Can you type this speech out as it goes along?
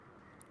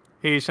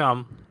Hey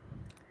Sham,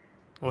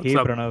 what's Hey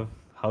up? Pranav,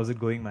 how's it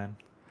going, man?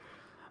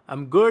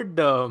 I'm good.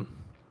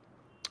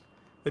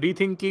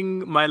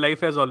 Rethinking my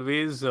life as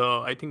always.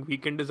 I think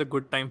weekend is a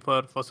good time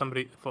for some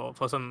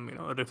for some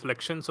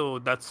reflection. So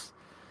that's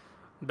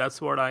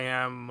what I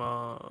am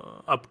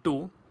up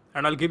to,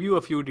 and I'll give you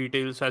a few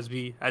details as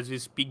we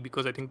speak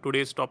because I think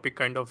today's topic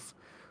kind of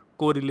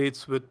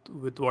correlates with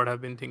what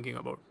I've been thinking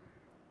about.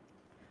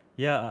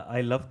 Yeah,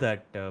 I love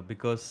that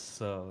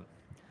because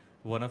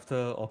one of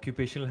the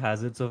occupational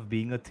hazards of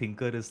being a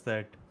thinker is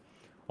that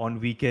on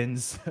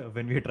weekends,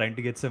 when we're trying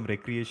to get some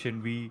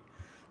recreation, we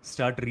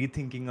start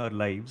rethinking our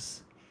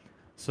lives.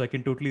 So I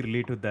can totally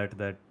relate to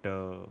that.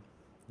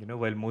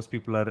 While most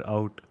people are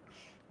out,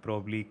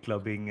 probably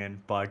clubbing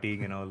and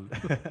partying and all,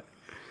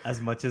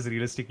 as much as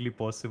realistically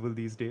possible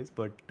these days,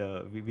 but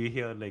we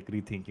here like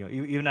rethinking.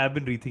 Even I've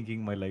been rethinking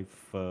my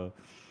life.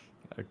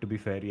 To be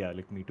fair, yeah,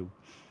 like me too.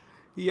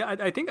 Yeah,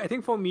 I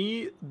think for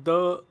me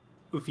the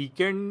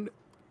weekend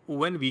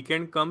when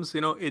weekend comes,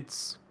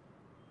 it's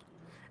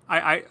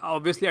I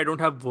obviously I don't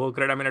have work,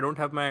 right? I mean, I don't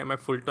have my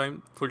full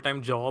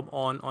time job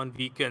on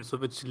weekends, so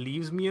which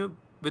leaves me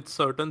with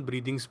certain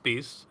breathing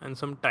space and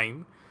some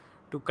time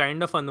to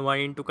kind of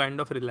unwind, to kind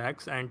of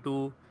relax, and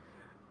to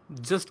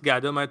just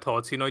gather my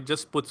thoughts. It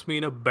just puts me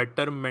in a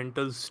better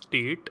mental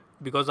state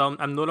because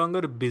I'm no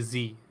longer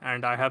busy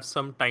and I have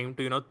some time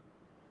to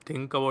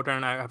think about it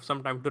and I have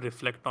some time to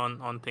reflect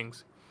on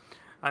things.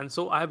 And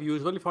so I have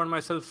usually found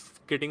myself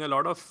getting a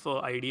lot of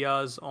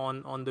ideas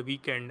on the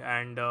weekend,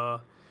 and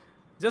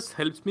just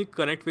helps me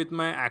connect with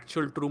my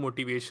actual true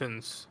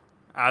motivations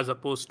as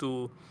opposed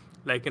to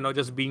like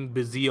just being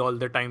busy all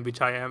the time,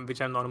 which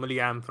I normally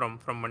am from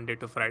Monday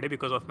to Friday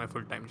because of my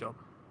full-time job.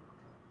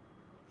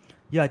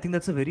 Yeah, I think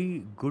that's a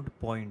very good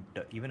point.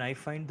 Even I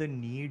find the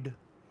need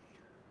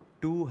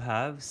to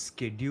have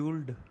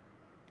scheduled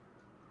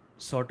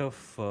sort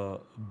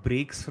of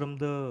breaks from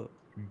the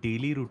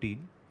daily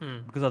routine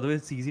Hmm. because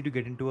otherwise it's easy to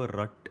get into a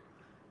rut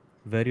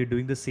where you're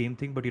doing the same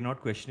thing but you're not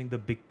questioning the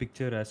big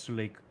picture as to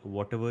like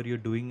whatever you're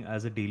doing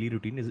as a daily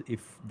routine is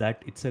if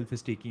that itself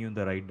is taking you in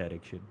the right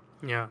direction.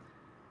 Yeah.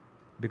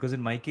 Because in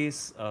my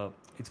case,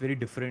 it's very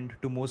different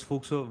to most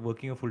folks who are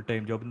working a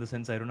full-time job in the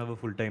sense I don't have a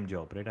full-time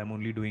job, right? I'm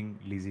only doing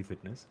lazy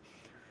fitness.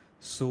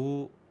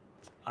 So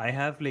I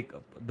have like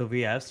the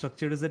way I've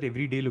structured is that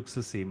every day looks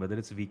the same, whether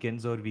it's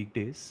weekends or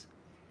weekdays.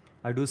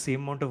 I do the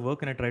same amount of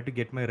work and I try to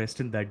get my rest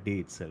in that day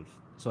itself.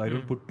 So I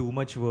don't Hmm. put too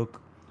much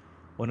work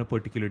on a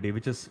particular day,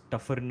 which is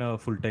tougher in a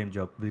full-time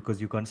job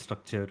because you can't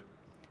structure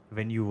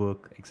when you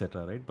work,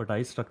 etc. Right? But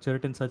I structure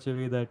it in such a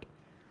way that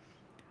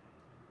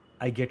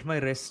I get my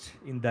rest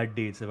in that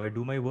day. So I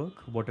do my work,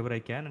 whatever I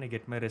can, and I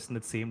get my rest in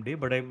that same day.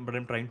 But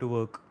I'm trying to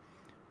work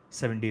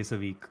 7 days a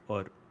week,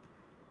 or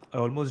I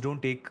almost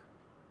don't take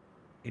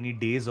any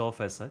days off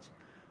as such.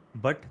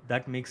 But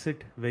that makes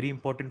it very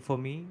important for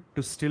me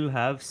to still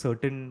have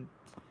certain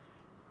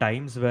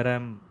times where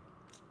I'm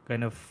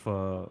kind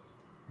of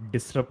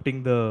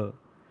disrupting the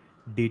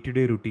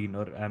day-to-day routine,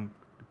 or I'm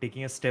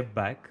taking a step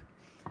back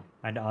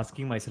and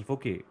asking myself,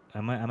 okay,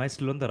 am I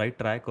still on the right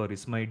track, or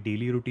is my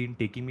daily routine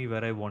taking me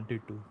where I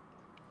wanted to?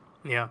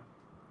 Yeah.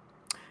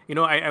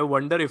 I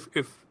wonder if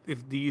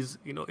these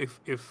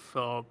if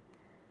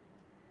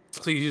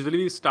so usually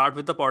we start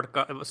with the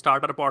podcast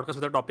start our podcast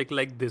with a topic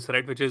like this,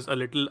 right, which is a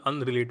little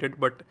unrelated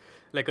but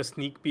like a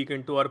sneak peek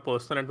into our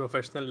personal and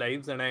professional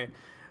lives. And I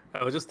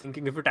was just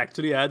thinking if it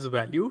actually adds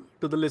value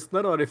to the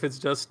listener or if it's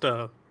just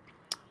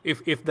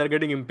if they're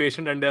getting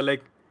impatient and they're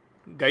like,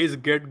 guys,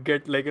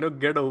 get like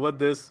get over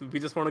this, we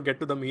just want to get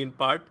to the main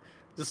part,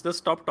 just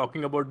stop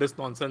talking about this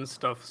nonsense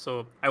stuff.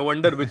 So I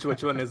wonder which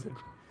one is it.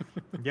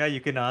 Yeah,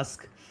 you can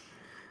ask.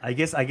 I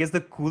guess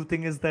the cool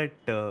thing is that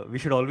we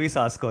should always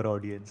ask our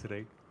audience,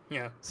 right?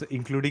 Yeah. So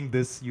including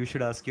this, you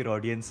should ask your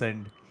audience,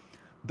 and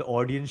the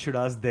audience should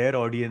ask their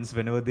audience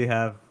whenever they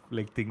have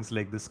like things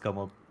like this come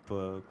up,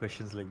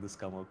 questions like this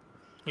come up,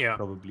 Yeah.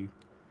 probably.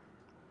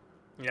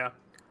 Yeah.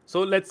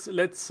 So let's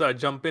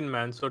jump in,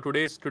 man. So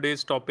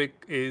today's topic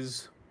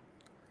is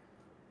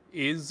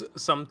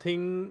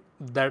something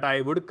that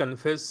I would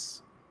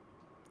confess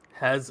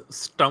has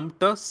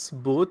stumped us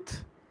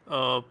both.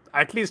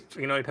 At least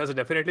it has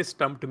definitely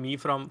stumped me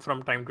from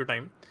time to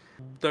time.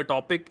 The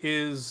topic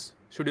is,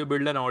 should you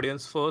build an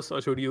audience first or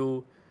should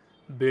you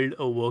build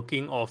a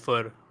working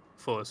offer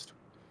first?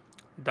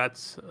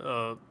 That's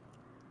uh,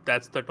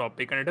 that's the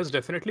topic, and it has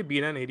definitely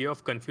been an area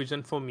of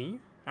confusion for me.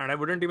 And I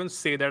wouldn't even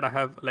say that I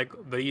have like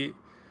very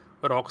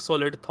rock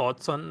solid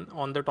thoughts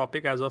on the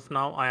topic as of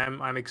now.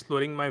 I'm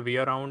exploring my way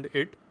around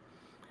it,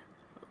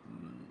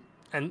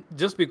 and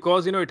just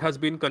because it has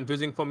been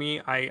confusing for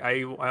me,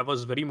 I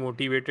was very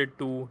motivated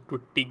to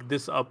take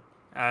this up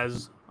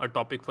as a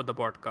topic for the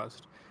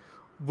podcast.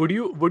 Would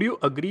you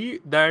agree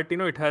that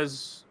it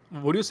has?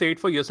 Would you say it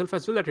for yourself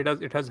as well that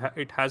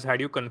it has had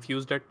you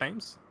confused at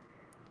times?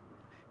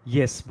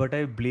 Yes, but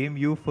I blame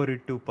you for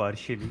it too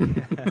partially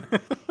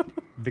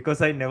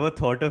because I never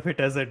thought of it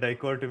as a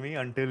dichotomy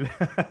until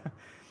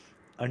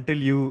until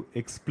you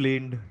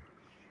explained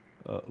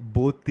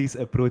both these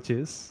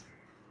approaches.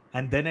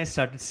 And then I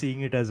started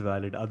seeing it as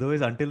valid.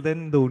 Otherwise, until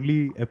then, the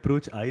only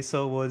approach I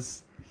saw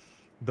was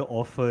the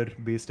offer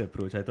based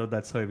approach. I thought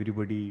that's how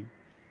everybody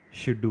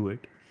should do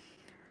it.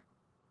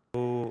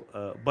 So,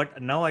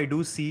 but now I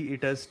do see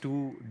it as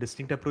two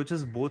distinct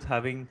approaches, both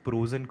having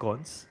pros and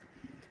cons.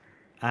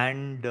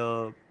 And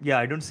yeah,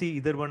 I don't see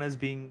either one as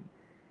being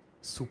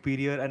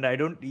superior, and I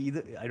don't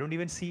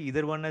even see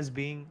either one as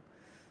being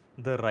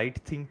the right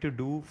thing to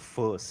do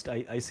first.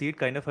 I see it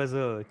kind of as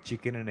a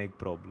chicken and egg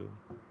problem,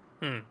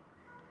 Hmm.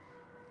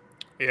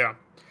 Yeah.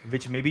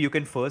 which maybe you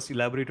can first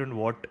elaborate on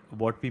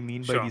what we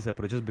mean by Sure. these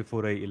approaches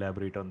before I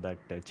elaborate on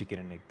that chicken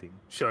and egg thing.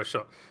 Sure.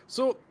 Sure.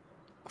 So,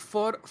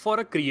 for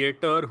a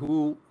creator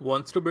who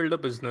wants to build a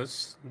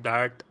business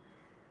that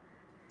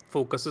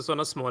focuses on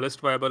a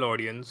smallest viable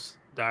audience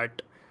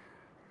that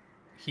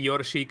he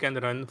or she can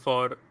run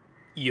for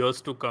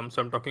years to come.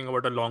 So I'm talking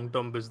about a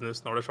long-term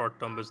business, not a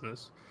short-term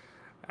business.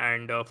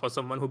 And for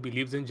someone who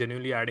believes in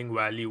genuinely adding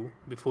value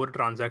before a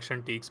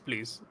transaction takes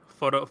place,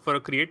 for a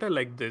creator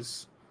like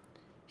this,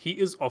 he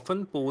is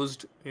often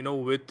posed,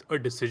 with a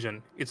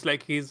decision. It's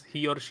like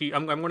he or she.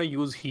 I'm going to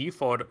use he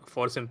for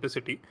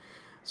simplicity.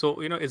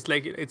 So it's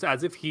like it's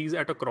as if he's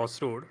at a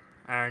crossroad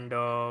and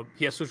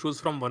he has to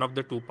choose from one of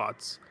the two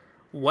paths.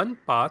 One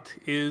path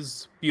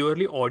is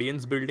purely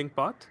audience building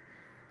path,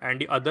 and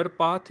the other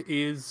path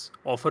is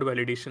offer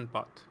validation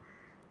path.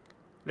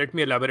 Let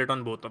me elaborate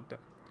on both of them.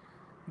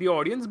 The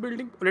audience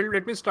building,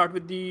 let me start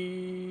with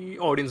the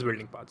audience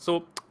building path.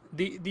 So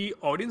the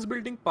audience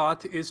building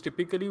path is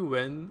typically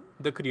when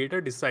the creator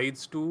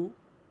decides to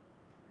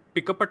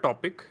pick up a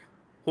topic,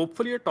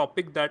 hopefully a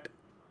topic that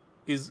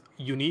is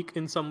unique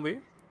in some way,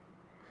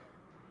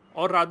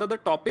 or rather the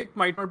topic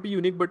might not be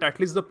unique, but at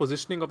least the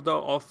positioning of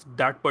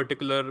that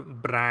particular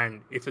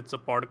brand, if it's a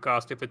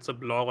podcast, if it's a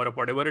blog, or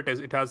whatever it is,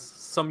 it has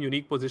some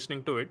unique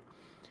positioning to it,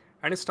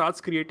 and it starts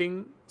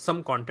creating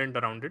some content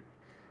around it.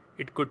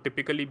 It could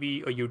typically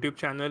be a YouTube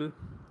channel,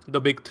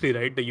 the big three,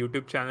 right? The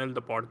YouTube channel,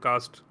 the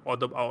podcast, or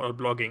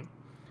blogging.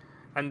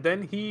 And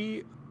then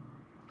he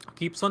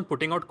keeps on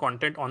putting out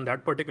content on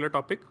that particular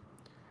topic.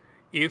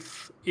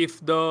 If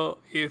the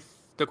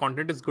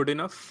content is good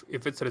enough,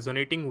 if it's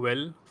resonating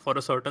well for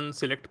a certain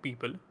select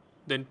people,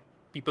 then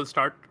people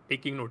start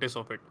taking notice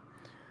of it.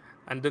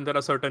 And then there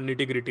are certain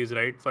nitty gritties,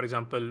 right? For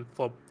example,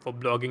 for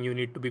blogging, you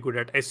need to be good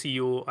at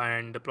SEO,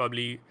 and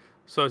probably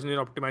search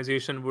engine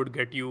optimization would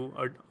get you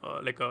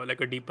like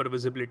a deeper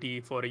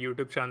visibility. For a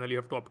YouTube channel, you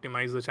have to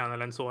optimize the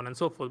channel and so on and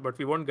so forth. But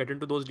we won't get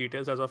into those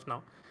details as of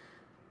now.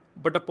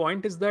 But the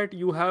point is that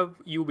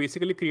you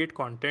basically create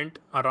content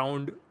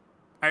around,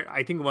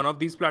 I think, one of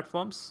these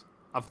platforms.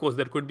 Of course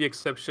there could be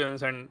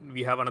exceptions, and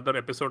we have another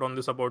episode on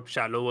this about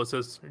shallow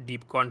versus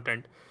deep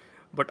content.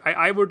 But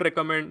I would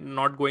recommend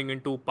not going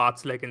into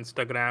paths like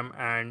Instagram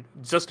and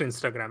just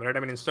Instagram, right? I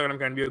mean, Instagram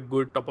can be a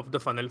good top of the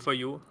funnel for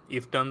you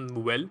if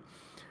done well,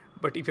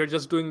 but if you're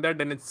just doing that,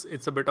 then it's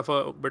a bit of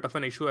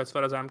an issue as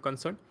far as I'm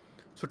concerned.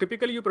 So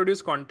typically you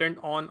produce content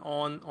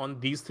on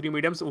these three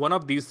mediums, one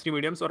of these three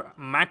mediums, or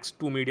max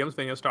two mediums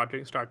when you're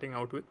starting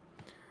out with.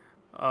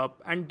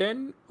 And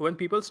then when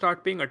people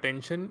start paying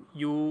attention,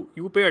 you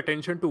pay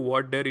attention to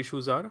what their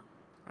issues are,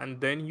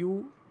 and then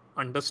you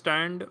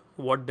understand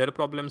what their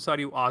problems are.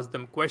 You ask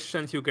them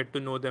questions, you get to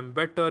know them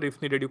better. If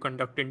needed, you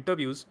conduct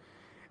interviews,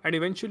 and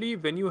eventually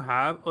when you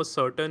really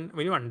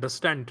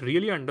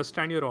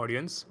understand your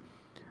audience,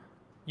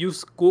 you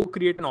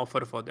co-create an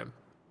offer for them.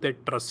 They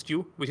trust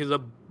you, which is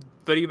a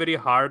very very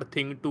hard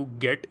thing to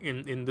get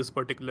in this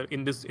particular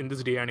in this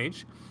day and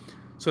age.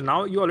 So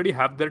now you already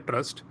have their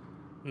trust.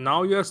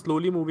 Now you are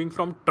slowly moving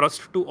from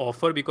trust to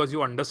offer because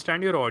you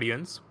understand your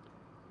audience.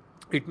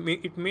 It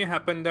may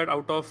happen that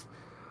out of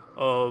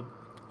uh,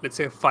 let's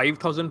say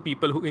 5,000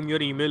 people who in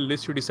your email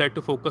list, you decide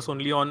to focus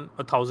only on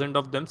 1,000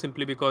 of them,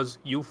 simply because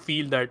you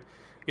feel that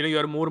you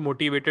are more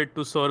motivated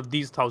to serve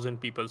these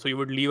 1,000 people. So you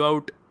would leave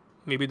out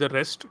maybe the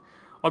rest,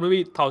 or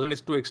maybe 1,000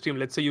 is too extreme.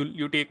 Let's say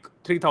you take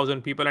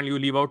 3,000 people and you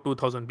leave out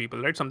 2,000 people,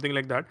 right? Something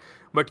like that.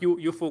 But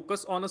you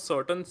focus on a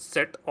certain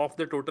set of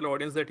the total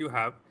audience that you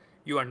have.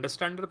 You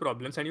understand their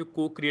problems and you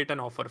co-create an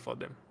offer for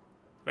them,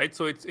 right?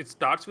 So it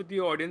starts with the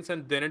audience,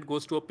 and then it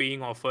goes to a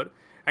paying offer,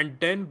 and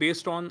then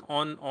based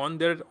on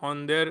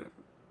their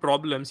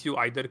problems, you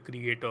either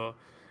create a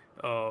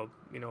uh,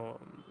 you know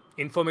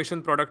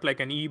information product like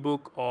an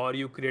ebook, or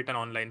you create an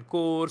online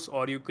course,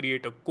 or you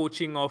create a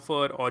coaching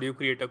offer, or you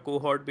create a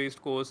cohort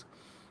based course,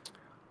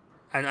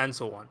 and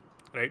so on,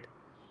 right?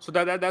 So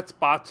that's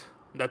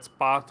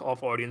path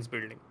of audience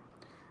building.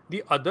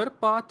 The other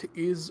path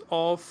is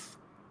of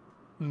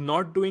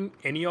not doing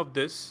any of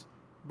this,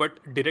 but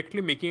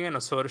directly making an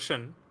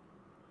assertion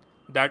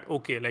that,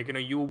 okay, like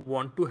you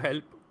want to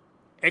help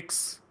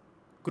X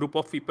group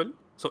of people.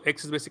 So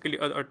X is basically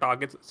a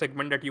target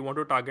segment that you want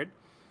to target.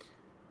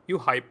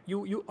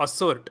 You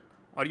assert,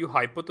 or you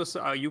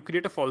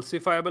create a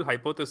falsifiable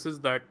hypothesis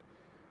that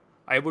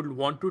I would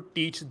want to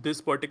teach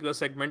this particular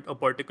segment a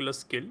particular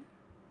skill,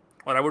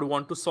 or I would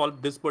want to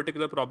solve this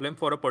particular problem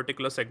for a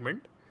particular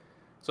segment.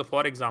 So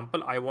for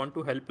example, I want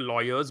to help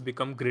lawyers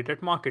become great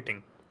at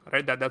marketing.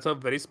 right? That's a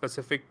very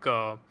specific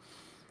uh,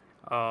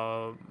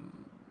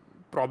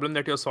 problem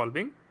that you're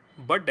solving.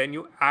 But then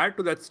you add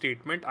to that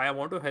statement, I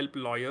want to help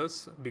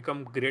lawyers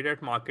become great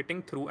at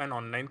marketing through an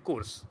online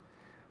course,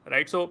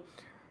 right? So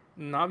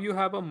now you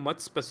have a much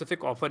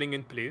specific offering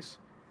in place,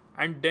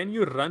 and then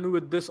you run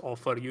with this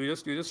offer. You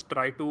just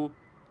try to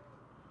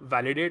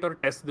validate or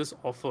test this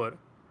offer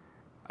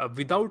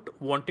without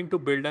wanting to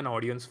build an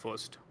audience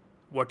first.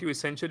 What you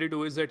essentially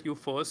do is that you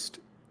first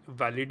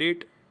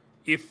validate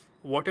if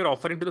what you're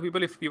offering to the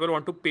people, if people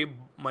want to pay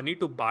money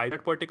to buy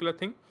that particular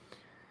thing,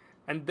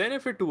 and then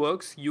if it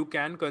works, you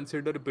can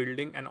consider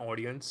building an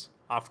audience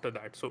after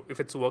that. So if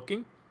it's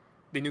working,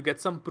 then you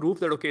get some proof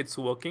that okay, it's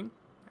working,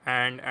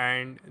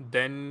 and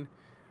then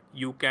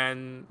you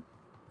can,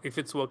 if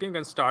it's working, you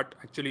can start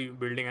actually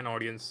building an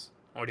audience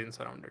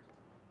around it.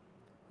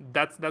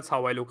 That's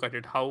how I look at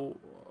it. How,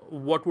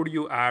 what would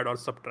you add or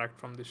subtract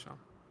from this, Sham?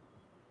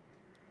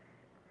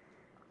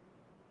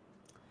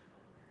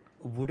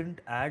 Wouldn't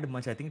add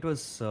much. I think it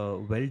was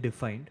well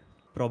defined.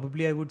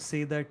 Probably I would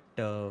say that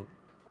are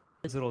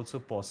also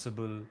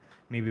possible,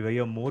 maybe where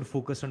you're more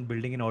focused on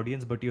building an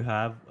audience, but you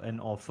have an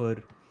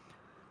offer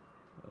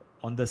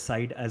on the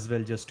side as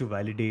well, just to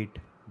validate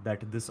that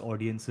this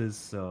audience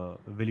is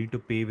willing to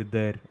pay with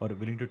their, or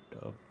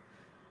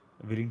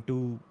willing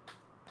to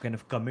kind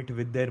of commit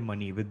with their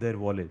money, with their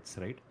wallets,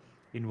 right,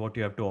 in what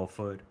you have to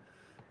offer.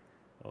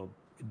 uh,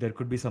 there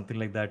could be something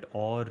like that,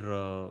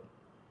 or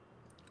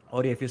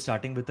if you're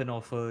starting with an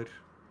offer,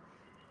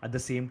 at the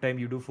same time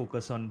you do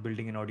focus on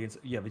building an audience,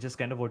 yeah, which is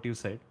kind of what you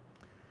said.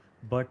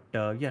 But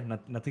yeah,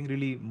 nothing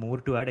really more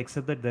to add,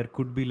 except that there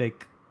could be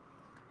like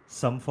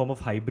some form of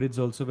hybrids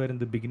also, where in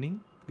the beginning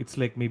it's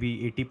like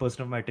maybe 80%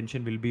 of my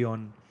attention will be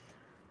on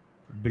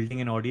building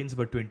an audience,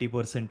 but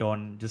 20%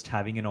 on just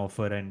having an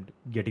offer and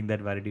getting that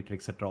validator,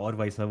 etc., or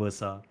vice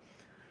versa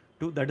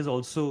too. That is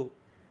also,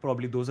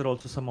 probably those are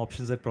also some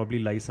options that probably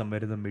lie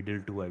somewhere in the middle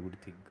too, I would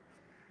think.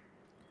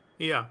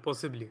 Yeah,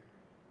 possibly.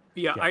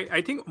 Yeah, Yeah.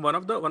 I think one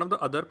of the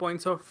other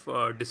points of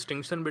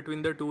distinction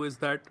between the two is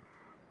that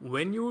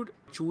when you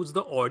choose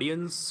the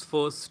audience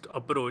first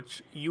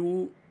approach,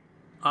 you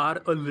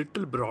are a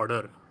little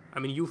broader. I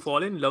mean, you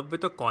fall in love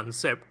with a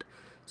concept.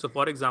 So,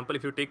 for example,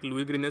 if you take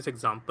Louis Griner's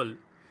example,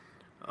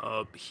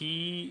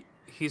 he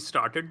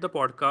started the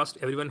podcast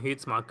Everyone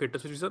Hates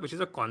Marketers, which is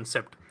a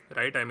concept,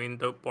 right? I mean,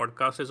 the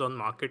podcast is on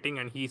marketing,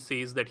 and he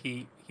says that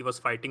he was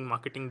fighting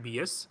marketing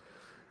BS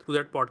through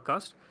that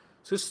podcast.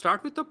 So you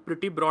start with a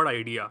pretty broad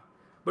idea,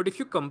 but if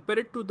you compare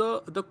it to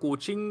the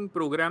coaching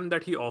program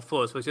that he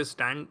offers, which is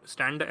stand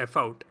the f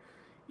out,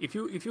 if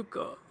you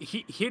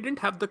he didn't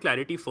have the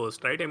clarity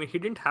first, right? I mean, he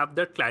didn't have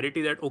that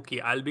clarity that okay,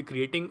 I'll be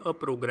creating a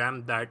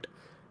program that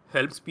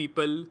helps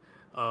people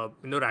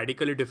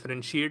radically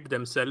differentiate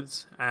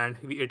themselves, and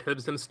it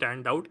helps them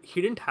stand out.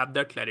 He didn't have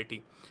that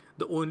clarity.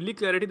 The only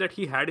clarity that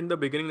he had in the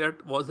beginning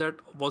that was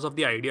of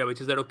the idea,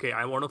 which is that okay,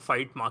 I want to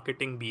fight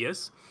marketing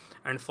BS,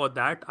 and for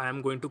that I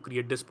am going to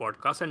create this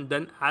podcast. And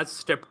then as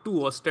step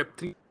 2 or step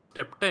 3,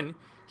 step 10,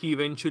 he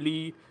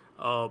eventually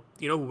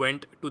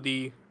went to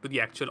the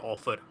actual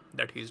offer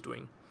that he's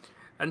doing.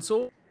 And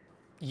so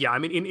yeah, I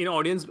mean, in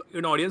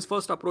audience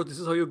first approach, this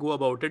is how you go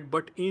about it.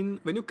 But in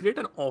when you create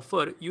an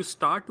offer, you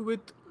start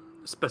with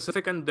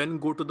specific and then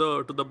go to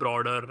the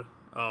broader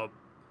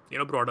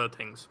broader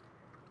things,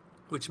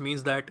 which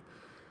means that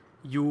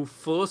you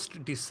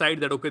first decide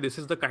that okay, this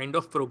is the kind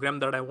of program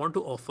that I want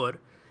to offer.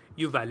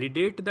 You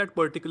validate that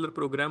particular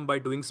program by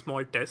doing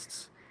small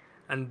tests,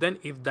 and then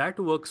if that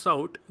works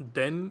out,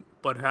 then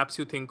perhaps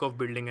you think of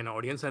building an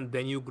audience, and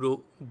then you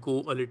go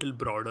a little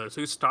broader. So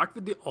you start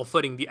with the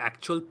offering, the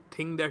actual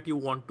thing that you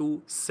want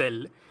to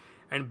sell,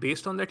 and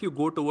based on that you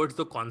go towards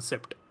the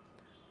concept.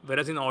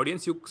 Whereas in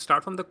audience, you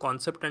start from the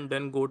concept and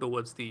then go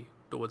towards the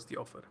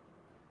offer.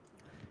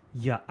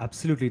 Yeah,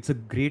 absolutely. It's a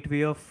great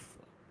way of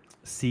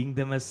seeing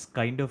them as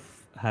kind of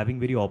having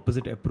very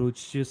opposite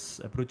approaches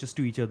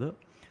to each other.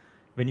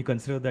 When you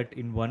consider that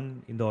in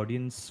the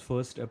audience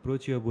first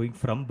approach, you're going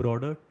from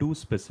broader to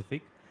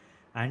specific,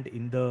 and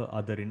in the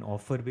other, in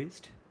offer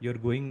based, you're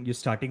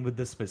starting with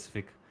the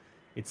specific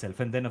itself,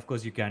 and then of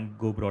course you can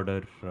go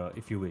broader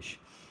if you wish.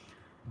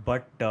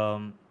 But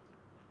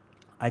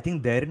I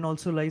think therein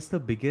also lies the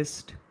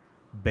biggest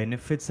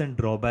benefits and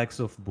drawbacks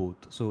of both.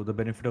 So the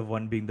benefit of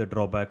one being the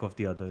drawback of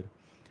the other.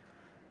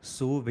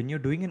 So when you're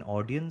doing an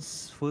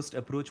audience first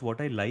approach,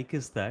 what I like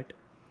is that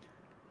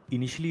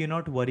initially you're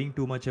not worrying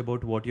too much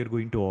about what you're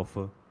going to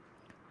offer.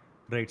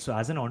 Right. So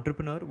as an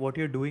entrepreneur, what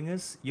you're doing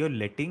is you're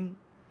letting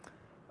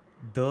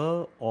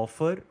the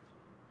offer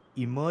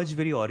emerge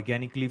very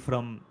organically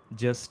from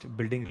just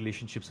building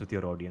relationships with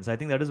your audience. I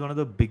think that is one of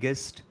the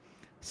biggest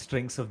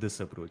strengths of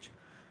this approach.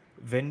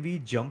 When we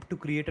jump to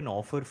create an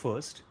offer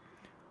first,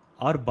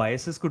 our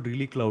biases could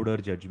really cloud our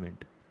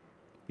judgment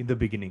in the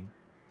beginning,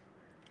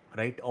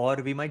 right? Or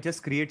we might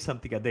just create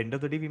something. At the end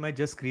of the day, we might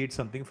just create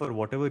something for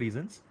whatever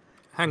reasons,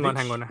 Hang on,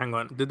 hang which on, hang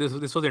on.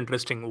 This was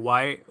interesting.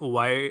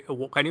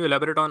 Can you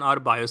elaborate on our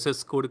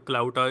biases could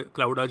cloud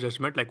our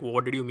judgment? Like,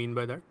 what did you mean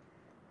by that?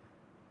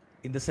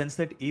 in the sense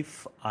that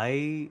if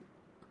I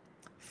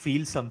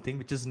feel something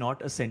which is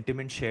not a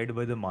sentiment shared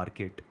by the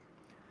market,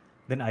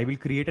 then I will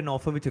create an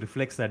offer which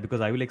reflects that,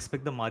 because I will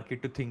expect the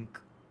market to think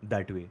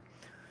that way.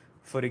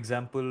 For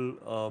example,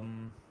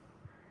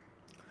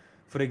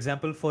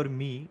 for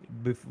me,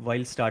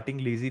 while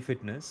starting Lazy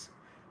Fitness,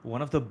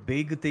 one of the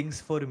big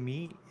things for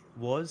me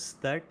was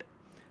that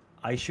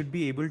I should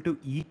be able to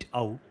eat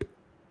out,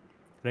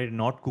 right?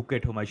 Not cook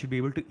at home. I should be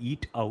able to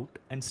eat out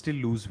and still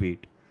lose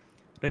weight,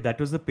 right? That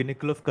was the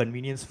pinnacle of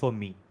convenience for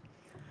me.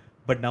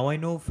 But now I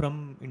know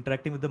from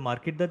interacting with the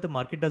market that the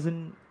market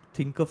doesn't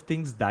think of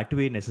things that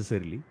way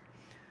necessarily,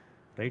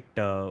 right?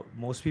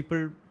 Most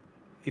people,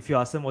 if you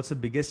ask them what's the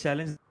biggest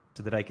challenge,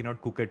 so that I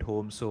cannot cook at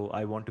home, so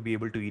I want to be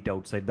able to eat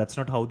outside. That's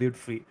not how they would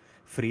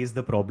phrase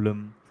the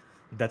problem.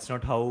 That's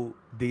not how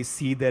they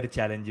see their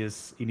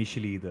challenges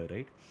initially either,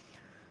 right?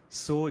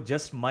 So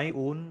just my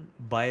own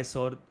bias,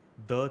 or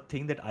the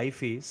thing that I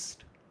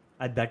faced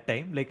at that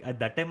time, like at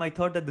that time I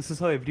thought that this is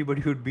how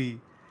everybody would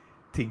be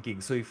thinking.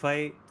 So if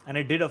I, and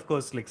I did of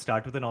course like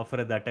start with an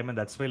offer at that time, and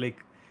that's why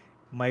like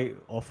my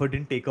offer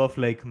didn't take off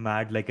like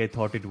mad like I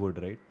thought it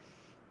would, right?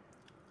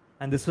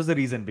 And this was the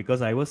reason,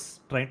 because I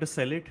was trying to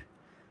sell it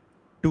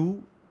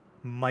to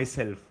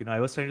myself. I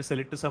was trying to sell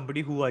it to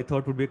somebody who I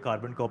thought would be a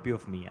carbon copy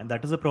of me, and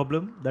that is a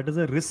problem. That is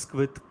a risk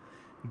with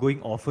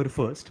going offer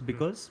first, Hmm.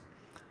 because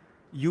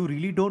you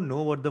really don't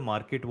know what the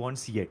market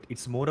wants yet.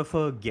 It's more of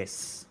a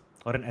guess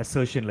or an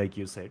assertion, like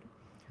you said,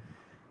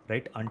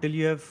 right? Until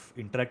you have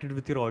interacted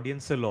with your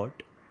audience a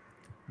lot,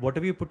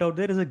 whatever you put out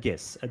there is a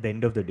guess at the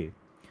end of the day.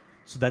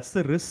 So that's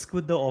the risk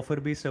with the offer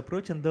based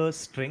approach, and the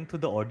strength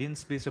with the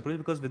audience based approach,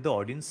 because with the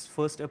audience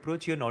first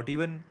approach, you're not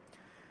even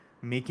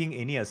making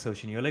any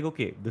assertion. You're like,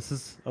 okay, this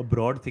is a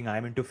broad thing.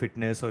 I'm into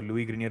fitness, or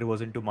Louis Grenier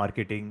was into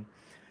marketing,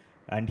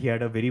 and he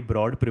had a very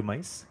broad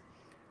premise.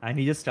 And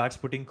he just starts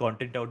putting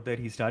content out there.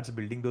 He starts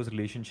building those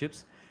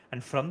relationships,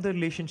 and from the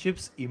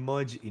relationships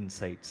emerge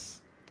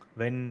insights.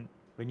 When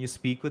you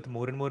speak with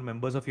more and more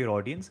members of your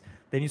audience,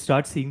 then you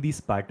start seeing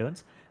these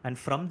patterns, and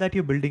from that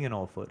you're building an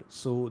offer.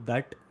 So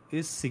that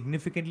is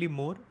significantly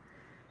more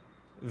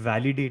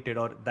validated,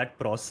 or that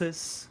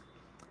process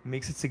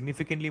makes it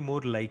significantly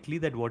more likely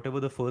that whatever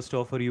the first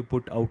offer you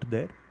put out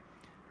there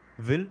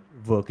will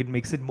work. It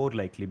makes it more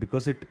likely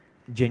because it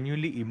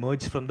genuinely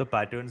emerged from the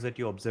patterns that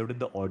you observed in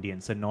the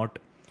audience, and not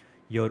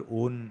your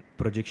own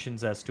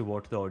projections as to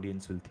what the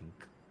audience will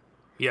think.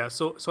 Yeah.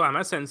 So am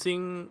I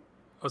sensing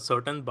a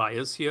certain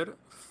bias here?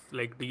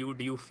 Like, do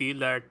you feel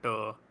that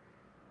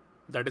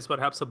that is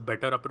perhaps a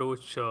better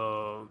approach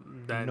No,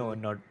 than?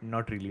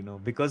 not really, no,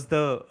 because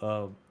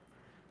the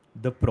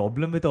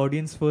problem with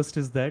audience first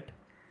is that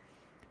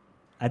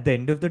at the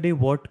end of the day,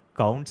 what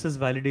counts as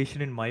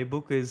validation in my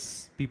book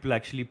is people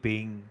actually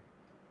paying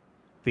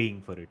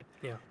for it.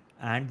 Yeah.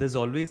 And there's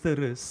always the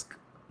risk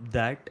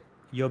that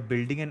you're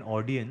building an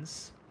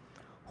audience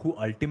who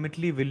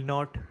ultimately will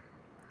not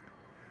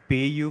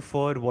pay you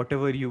for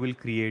whatever you will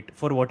create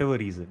for whatever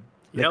reason.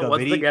 Yeah. Like a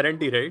What's the very,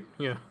 guarantee, right?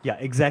 Yeah. yeah,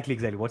 exactly.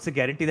 What's the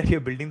guarantee that you're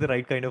building the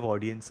right kind of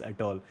audience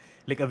at all?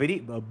 Like a very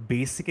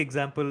basic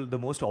example, the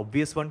most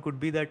obvious one could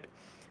be that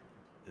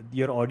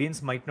your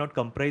audience might not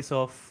comprise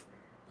of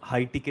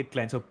high ticket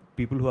clients, or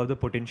people who have the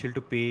potential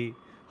to pay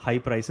high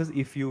prices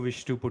if you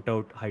wish to put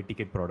out high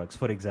ticket products,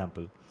 for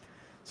example.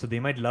 So they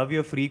might love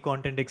your free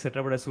content,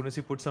 etc., but as soon as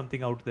you put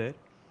something out there,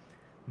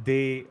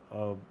 they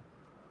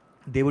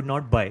they would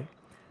not buy.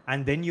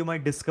 And then you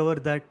might discover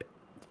that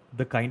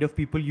the kind of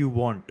people you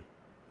want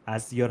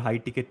as your high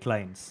ticket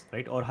clients,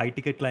 right, or high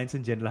ticket clients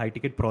in general, high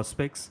ticket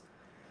prospects,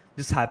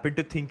 just happen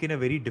to think in a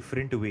very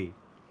different way.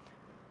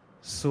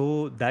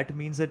 So that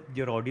means that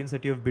your audience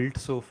that you have built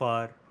so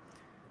far,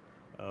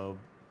 uh,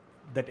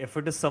 that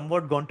effort is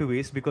somewhat gone to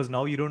waste, because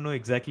now you don't know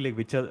exactly like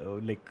which are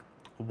like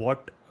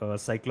what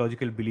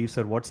psychological beliefs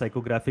or what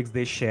psychographics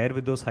they share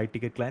with those high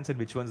ticket clients, and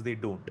which ones they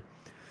don't.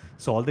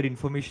 So all that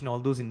information, all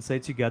those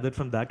insights you gathered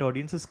from that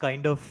audience is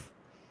kind of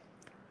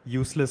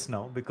useless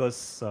now,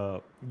 because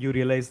you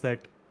realize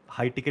that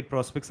high ticket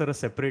prospects are a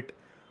separate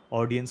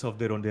audience of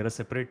their own. They're a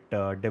separate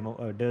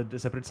they're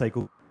separate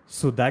psycho.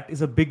 So that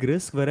is a big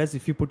risk. Whereas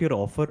if you put your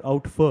offer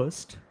out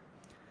first,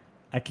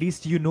 at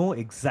least you know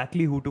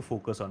exactly who to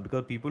focus on,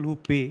 because people who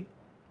pay,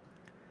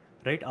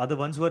 right, are the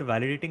ones who are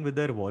validating with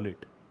their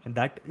wallet, and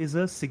that is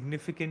a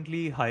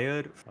significantly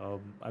higher,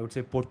 I would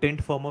say,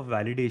 potent form of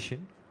validation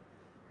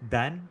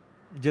than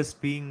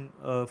just being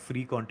a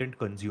free content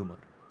consumer.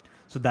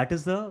 So that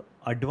is the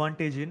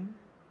advantage in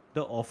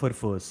the offer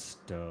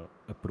first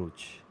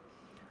approach.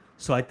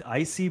 So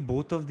I see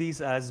both of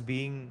these as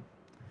being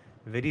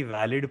very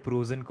valid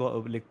pros and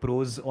like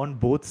pros on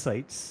both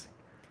sides,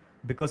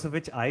 because of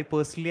which I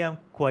personally am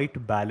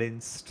quite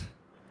balanced.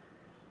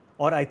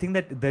 Or I think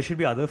that there should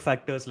be other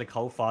factors like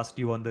how fast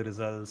you want the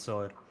results,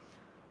 or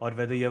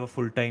whether you have a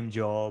full-time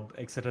job,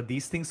 etc.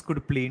 These things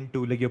could play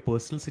into, like, your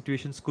personal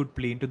situations could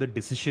play into the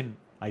decision,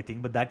 I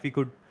think. But that we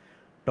could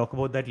talk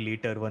about that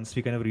later once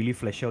we kind of really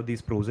flesh out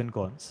these pros and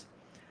cons.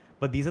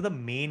 But these are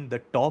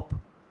the top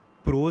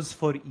pros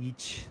for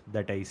each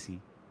that I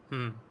see.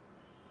 Hmm.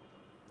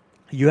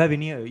 You have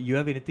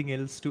anything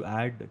else to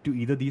add to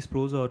either these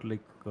pros, or like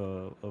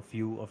a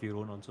few of your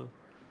own also?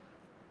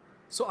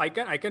 So I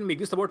can make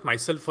this about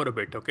myself for a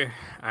bit, okay,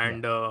 Yeah.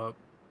 and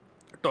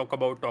talk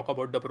about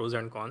the pros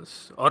and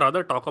cons, or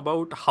rather talk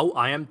about how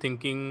I am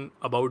thinking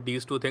about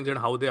these two things and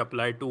how they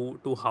apply to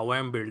how I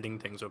am building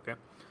things, okay.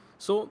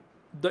 So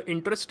the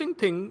interesting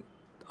thing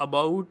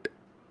about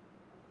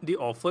the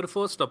offer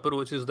first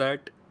approach is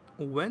that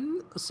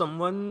when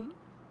someone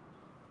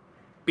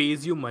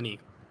pays you money,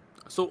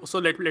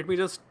 let me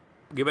just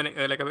give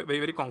like a very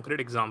very concrete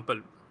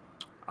example.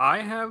 I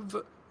have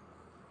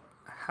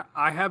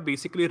I have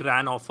basically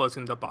ran offers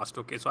in the past.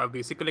 Okay, so I've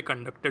basically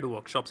conducted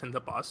workshops in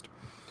the past,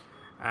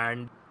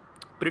 and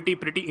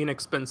pretty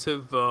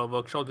inexpensive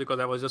workshops because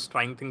I was just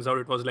trying things out.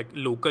 It was like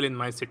local in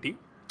my city.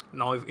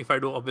 Now, if I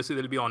do, obviously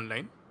they'll be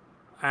online,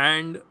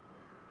 and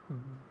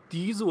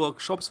these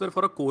workshops were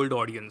for a cold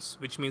audience,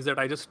 which means that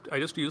I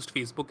just used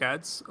Facebook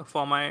ads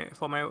for my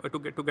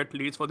to get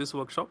leads for this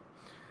workshop.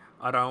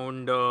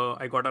 Around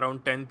I got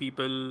around 10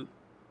 people.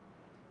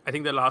 I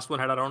think the last one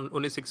had around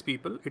only 6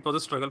 people. It was a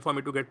struggle for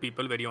me to get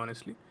people, very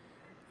honestly.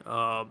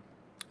 Uh,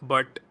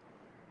 but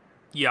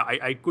yeah,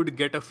 I could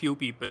get a few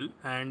people,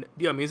 and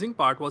the amazing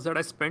part was that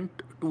I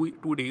spent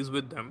two days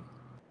with them,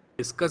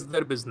 discussed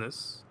their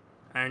business,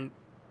 and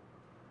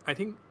I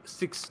think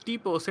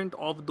 60%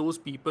 of those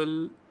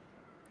people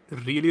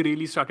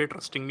really started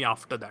trusting me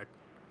after that.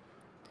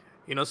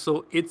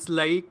 So it's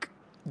like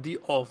the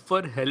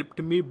offer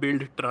helped me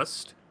build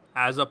trust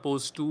as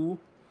opposed to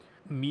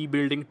me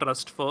building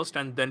trust first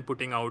and then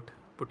putting out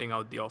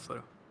the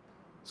offer.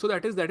 So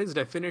that is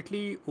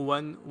definitely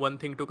one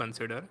thing to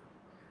consider,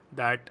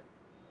 that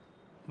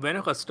when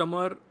a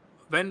customer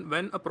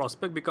when a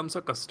prospect becomes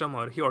a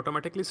customer, he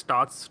automatically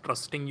starts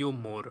trusting you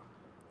more.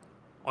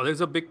 Or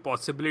there's a big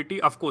possibility,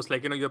 of course,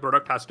 like your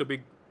product has to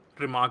be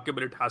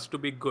remarkable, it has to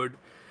be good,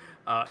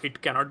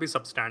 it cannot be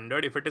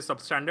substandard. If it is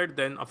substandard,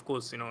 then of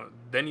course,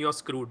 then you're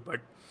screwed.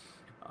 But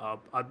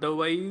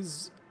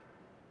otherwise,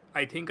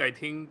 I think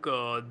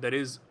there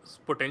is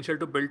potential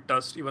to build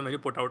trust even when you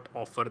put out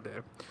offer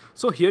there.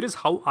 So here is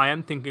how I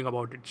am thinking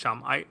about it,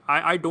 Sham.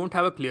 I don't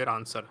have a clear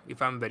answer,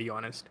 if I'm very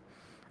honest.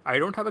 I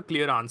don't have a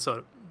clear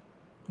answer,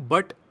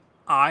 but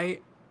I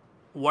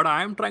what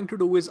I am trying to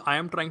do is I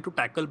am trying to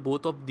tackle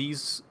both of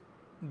these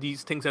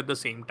things at the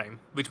same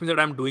time, which means that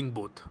I'm doing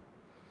both.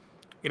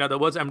 In other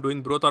words, I'm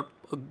doing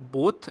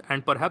both,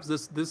 and perhaps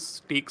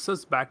this takes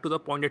us back to the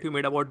point that you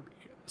made about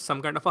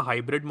some kind of a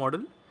hybrid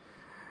model,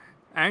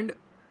 and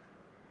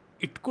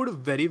it could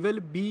very well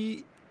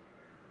be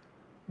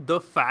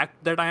the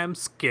fact that I am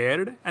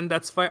scared, and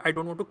that's why I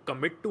don't want to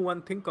commit to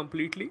one thing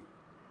completely,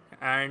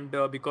 and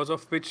because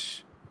of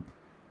which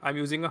I'm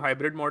using a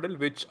hybrid model,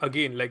 which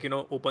again, like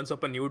opens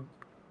up a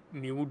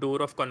new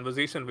door of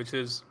conversation, which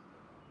is,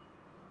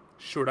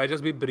 should I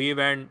just be brave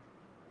and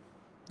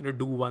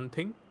do one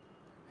thing?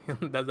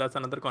 That's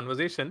another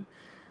conversation.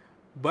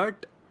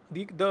 But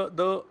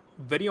the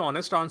very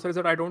honest answer is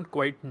that I don't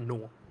quite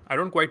know. I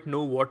don't quite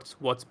know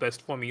what's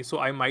best for me. So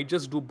I might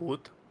just do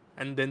both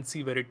and then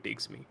see where it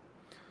takes me.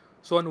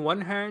 So on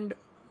one hand,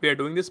 we are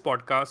doing this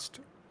podcast.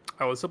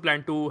 I also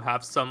plan to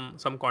have some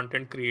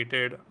content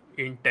created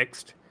in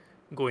text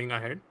going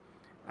ahead,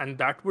 and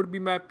that would be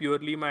my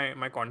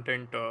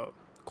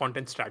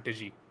content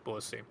strategy per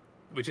se,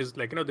 which is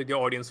like the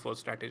audience first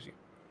strategy.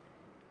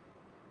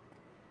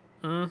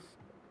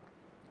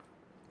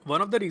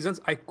 One of the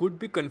reasons I could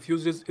be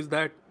confused is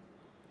that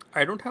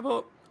I don't have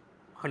a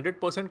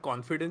 100%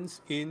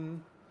 confidence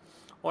in,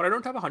 or I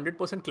don't have a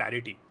 100%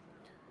 clarity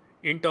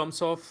in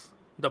terms of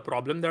the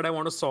problem that I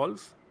want to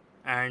solve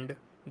and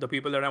the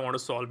people that I want to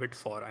solve it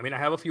for. I mean, I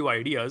have a few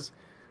ideas,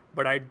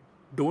 but I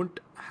don't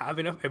have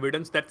enough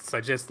evidence that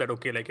suggests that,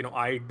 okay, like,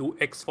 I do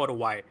X for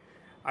Y.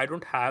 I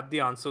don't have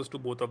the answers to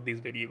both of these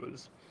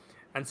variables.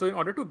 And so, in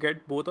order to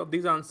get both of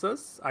these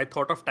answers, I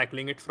thought of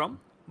tackling it from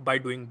by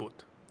doing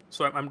both.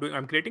 So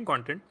I'm creating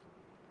content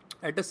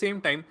at the same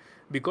time,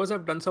 because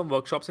I've done some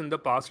workshops in the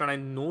past and I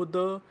know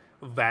the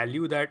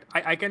value that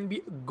I can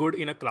be good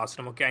in a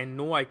classroom. Okay, I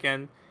know I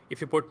can.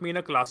 If you put me in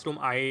a classroom,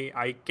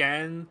 I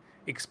can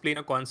explain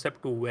a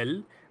concept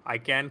well. I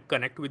can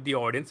connect with the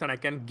audience and I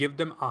can give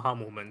them aha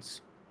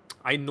moments.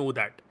 I know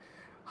that.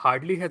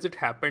 Hardly has it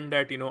happened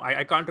that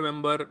I can't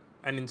remember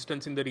an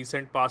instance in the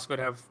recent past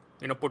where I've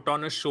put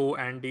on a show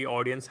and the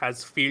audience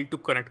has failed to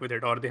connect with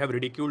it, or they have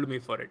ridiculed me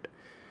for it.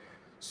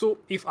 So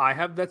if I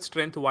have that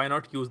strength, why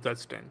not use that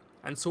strength?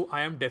 And so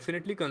I am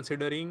definitely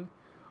considering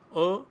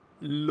a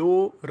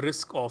low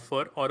risk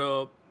offer, or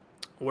a,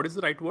 what is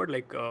the right word,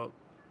 like a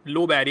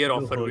low barrier Low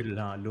offer, with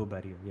hurdle, low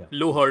barrier. Yeah.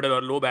 low hurdle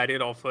or low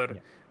barrier offer,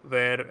 Yeah.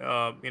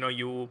 where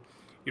you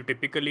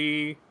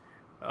typically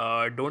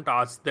don't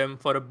ask them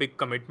for a big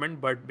commitment,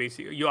 but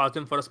basically you ask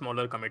them for a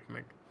smaller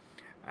commitment.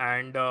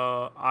 And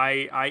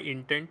I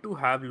intend to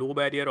have low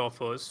barrier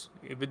offers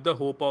with the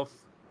hope of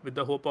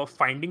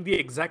finding the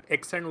exact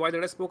X and Y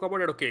that I spoke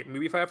about. It okay,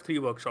 maybe if I have 3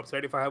 workshops,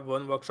 right? If I have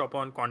one workshop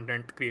on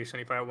content creation,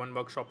 if I have one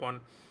workshop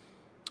on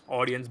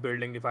audience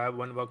building, if I have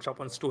one workshop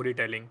on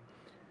storytelling,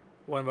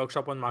 one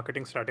workshop on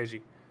marketing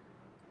strategy,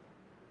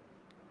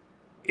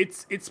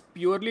 it's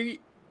purely,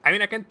 I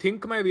mean, I can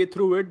think my way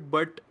through it,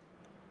 but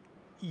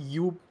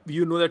you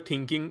know that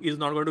thinking is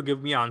not going to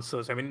give me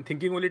answers. I mean,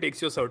 thinking only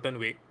takes you a certain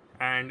way,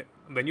 and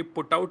when you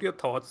put out your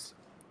thoughts,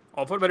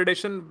 offer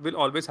validation will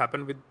always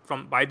happen with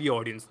from by the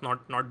audience,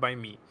 not by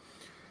me.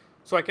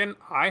 So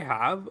I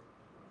have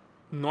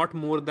not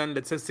more than,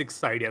 let's say,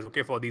 6 ideas,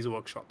 okay, for these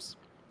workshops.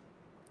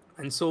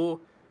 And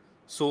so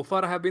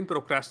far I have been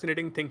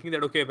procrastinating, thinking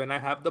that okay, when I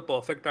have the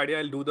perfect idea,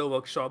 I'll do the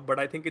workshop. But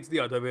I think it's the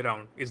other way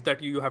around, is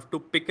that you have to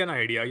pick an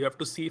idea, you have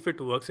to see if it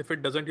works. If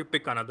it doesn't, you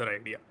pick another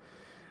idea.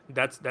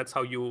 That's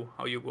how you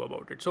go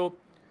about it. So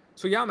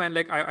yeah, man,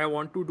 like I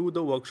want to do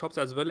the workshops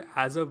as well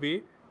as a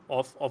way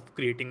of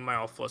creating my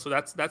offer. So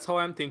that's how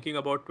I'm thinking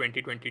about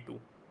 2022.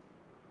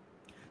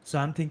 So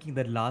I'm thinking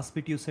that last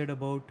bit you said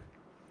about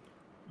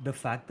the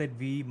fact that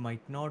it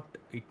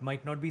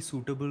might not be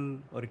suitable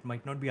or it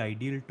might not be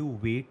ideal to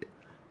wait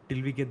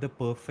till we get the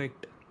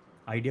perfect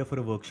idea for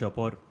a workshop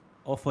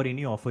or for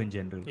any offer in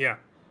general. Yeah.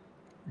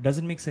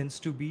 Doesn't make sense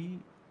to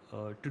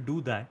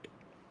do that.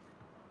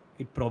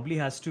 It probably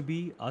has to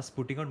be us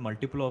putting out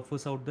multiple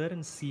offers out there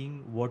and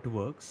seeing what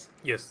works.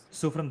 Yes.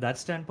 So from that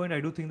standpoint, I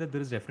do think that there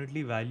is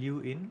definitely value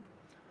in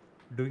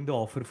doing the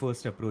offer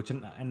first approach,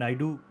 and I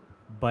do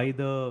buy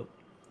the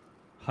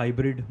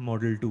hybrid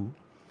model too.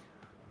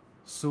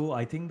 So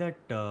I think that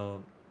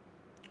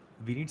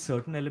we need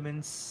certain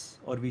elements,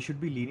 or we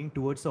should be leaning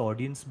towards the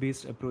audience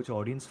based approach,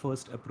 audience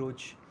first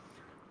approach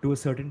to a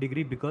certain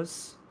degree,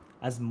 because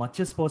as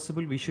much as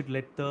possible we should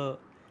let the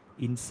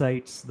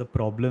insights, the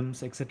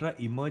problems, etc.,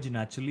 emerge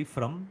naturally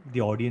from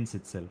the audience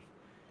itself,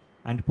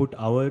 and put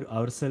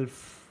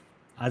ourselves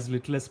as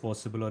little as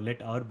possible, or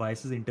let our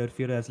biases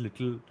interfere as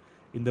little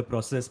in the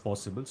process as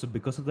possible. So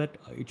because of that,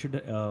 it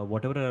should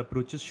whatever our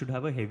approaches should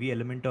have a heavy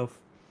element of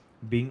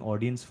being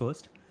audience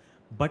first.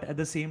 But at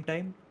the same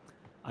time,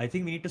 I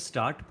think we need to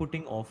start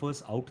putting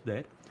offers out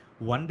there.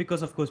 One,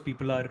 because of course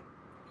people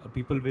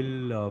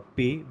will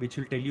pay, which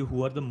will tell you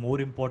who are the more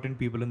important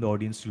people in the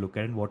audience to look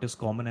at and what is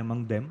common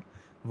among them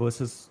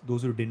versus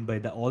those who didn't buy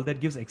that. All that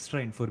gives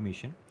extra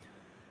information.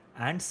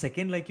 And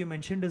second, like you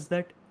mentioned, is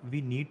that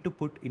we need to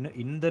put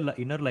in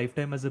our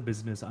lifetime as a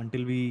business,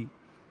 until we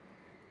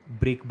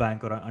break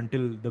bank, or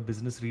until the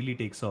business really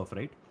takes off,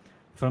 right?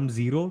 From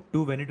zero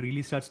to when it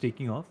really starts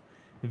taking off,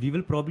 we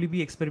will probably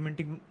be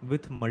experimenting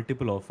with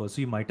multiple offers.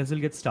 So you might as well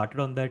get started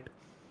on that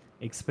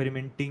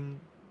experimenting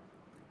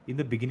in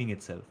the beginning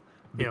itself,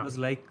 Yeah. because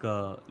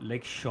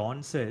like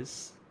Sean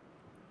says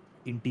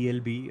in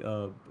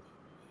TLB,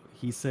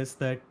 he says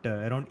that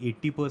around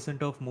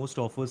 80% of most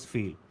offers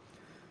fail.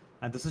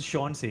 And this is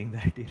Sean saying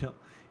that,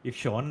 if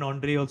Sean and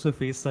Andre also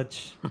face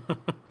such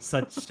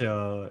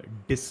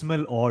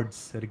dismal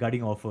odds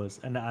regarding offers.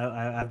 And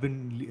I've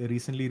been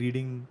recently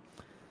reading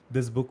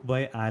this book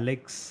by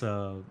Alex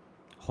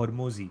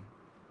Hormozy,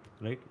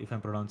 right? If I'm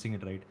pronouncing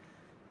it right.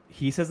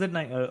 He says that,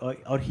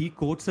 or he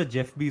quotes a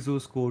Jeff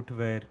Bezos quote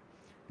where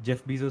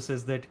Jeff Bezos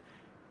says that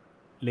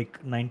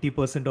like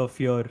 90% of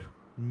your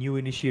new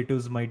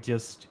initiatives might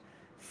just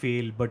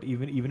fail, but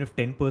even if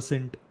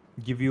 10%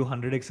 give you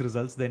 100x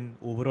results, then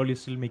overall you're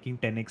still making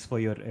 10x for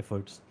your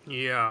efforts,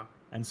 Yeah.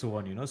 and so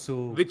on,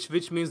 so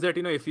Which means that,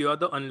 if you are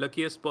the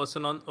unluckiest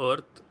person on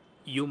earth,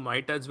 you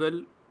might as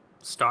well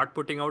start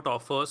putting out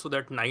offers so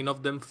that 9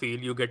 of them fail.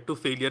 You get to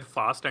failure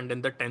fast, and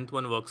then the 10th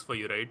one works for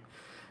you, right?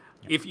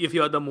 yeah. If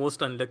you are the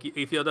most unlucky,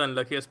 if you are the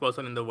unluckiest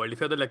person in the world, if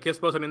you are the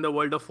luckiest person in the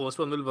world, the first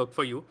one will work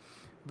for you,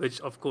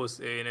 which of course,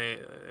 I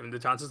mean, the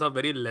chances are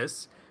very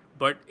less.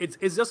 But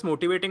it's just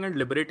motivating and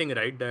liberating,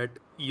 right? That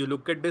you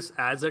look at this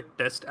as a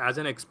test, as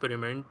an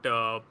experiment,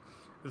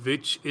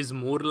 which is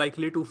more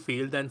likely to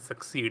fail than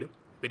succeed,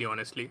 very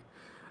honestly.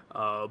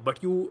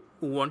 But you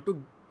want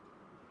to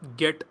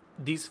get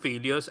these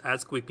failures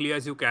as quickly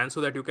as you can,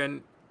 so that you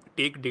can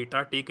take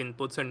data, take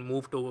inputs, and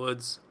move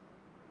towards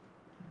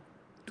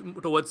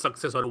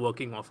success or a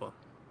working offer.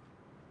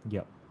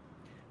 Yeah.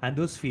 And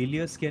those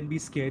failures can be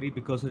scary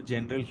because of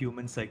general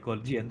human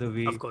psychology and the Of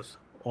way course.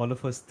 all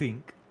of us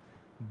think.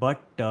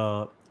 But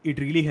it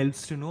really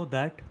helps to know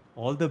that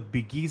all the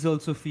biggies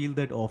also feel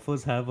that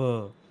offers have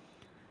a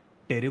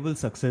terrible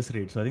success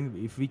rate. So I think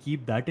if we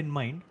keep that in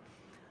mind,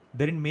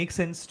 then it makes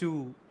sense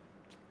to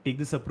take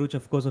this approach,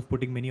 of course, of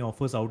putting many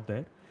offers out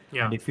there.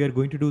 Yeah. And if we are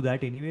going to do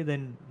that anyway,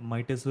 then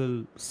might as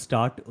well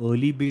start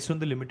early based on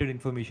the limited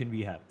information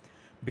we have.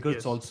 Because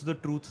it's Yes. also the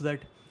truth that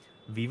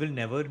we will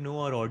never know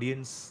our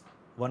audience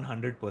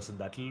 100%.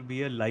 That will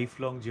be a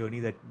lifelong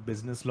journey, that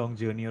business long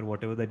journey or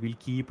whatever, that we'll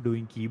keep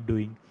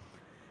doing.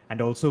 And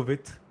also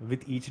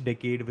with each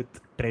decade, with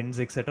trends,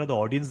 etc., the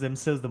audience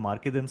themselves, the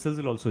market themselves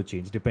will also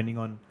change depending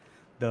on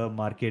the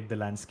market, the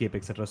landscape,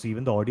 etc. So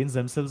even the audience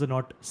themselves are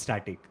not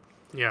static,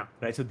 Yeah.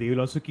 right? So they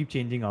will also keep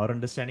changing. Our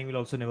understanding will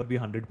also never be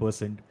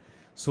 100%.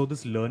 So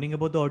this learning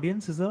about the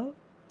audience is a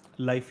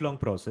lifelong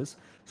process.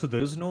 So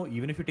there is no,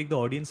 even if you take the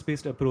audience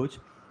based approach,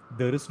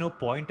 there is no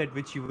point at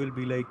which you will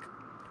be like,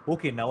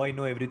 okay, now I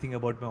know everything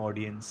about my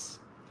audience,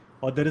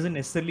 or there isn't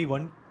necessarily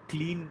one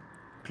clean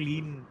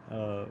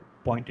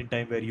point in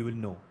time where you will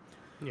know.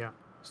 Yeah.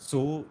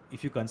 So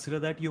if you consider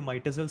that, you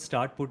might as well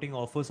start putting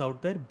offers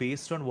out there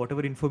based on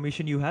whatever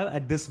information you have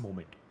at this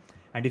moment.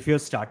 And if you're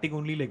starting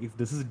only, like if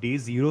this is day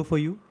zero for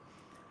you,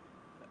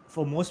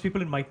 for most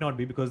people it might not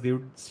be, because they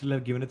would still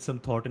have given it some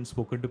thought and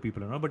spoken to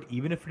people and all. But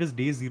even if it is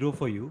day zero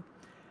for you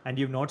and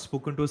you've not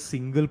spoken to a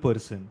single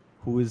person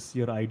who is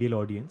your ideal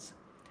audience,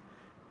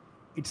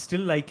 it's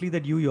still likely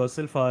that you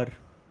yourself are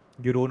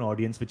your own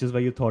audience, which is why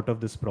you thought of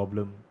this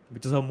problem,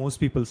 which is how most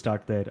people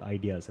start their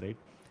ideas, right?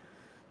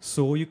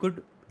 So you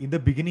could, in the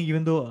beginning,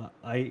 even though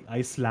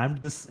I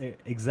slammed this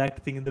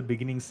exact thing in the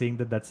beginning, saying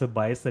that that's a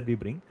bias that we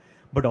bring,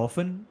 but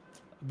often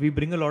we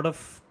bring a lot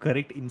of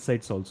correct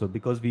insights also,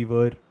 because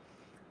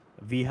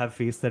we have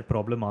faced that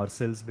problem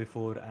ourselves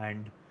before,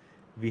 and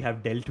we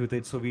have dealt with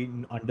it, so we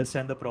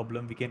understand the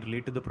problem, we can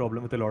relate to the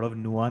problem with a lot of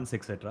nuance,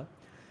 etc.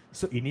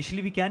 So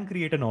initially we can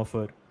create an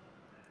offer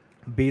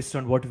based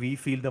on what we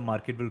feel the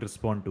market will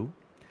respond to,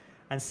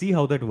 and see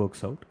how that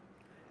works out.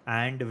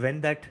 And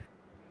when that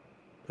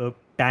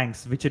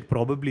tanks, which it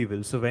probably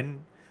will, so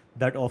when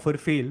that offer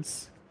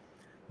fails,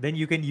 then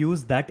you can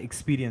use that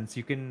experience,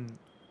 you can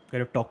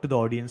kind of talk to the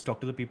audience, talk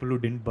to the people who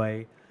didn't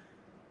buy,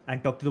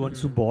 and talk to the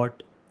ones who Hmm.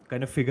 bought,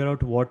 kind of figure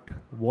out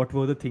what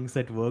were the things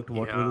that worked,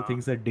 what were the Yeah.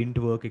 things that didn't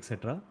work,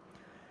 etc.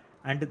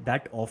 And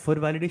that offer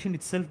validation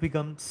itself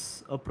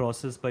becomes a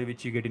process by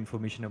which you get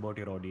information about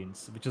your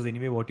audience, which is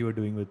anyway what you were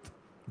doing with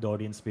the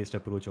audience based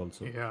approach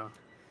also. Yeah.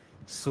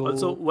 Also,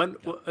 So when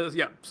yeah.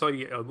 yeah,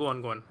 sorry, go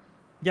on, go on.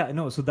 Yeah,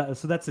 no, so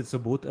that's it. So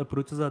both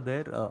approaches are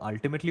there.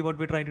 Ultimately, what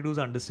we're trying to do is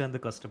understand the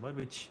customer,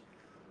 which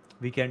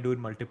we can do in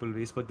multiple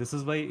ways. But this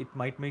is why it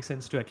might make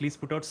sense to at least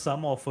put out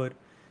some offer,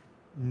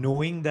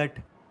 knowing that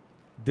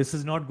this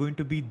is not going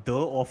to be the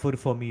offer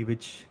for me,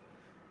 which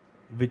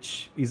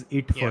is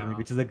it for me, Yeah.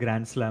 which is a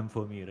grand slam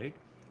for me, right?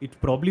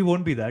 It probably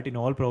won't be that in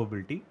all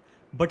probability,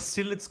 but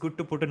still, it's good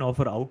to put an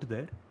offer out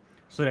there,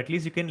 so at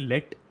least you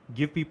can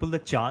give people the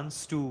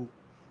chance to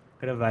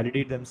kind of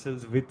validate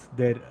themselves with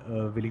their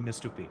willingness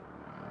to pay.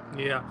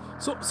 Yeah.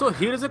 So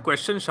here is a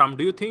question, Sham.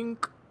 Do you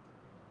think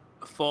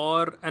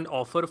for an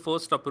offer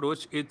first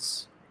approach,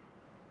 it's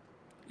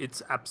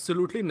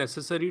absolutely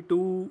necessary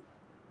to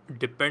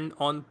depend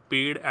on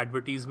paid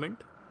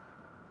advertisement?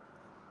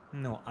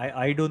 No,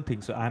 I don't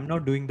think so. I'm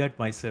not doing that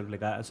myself.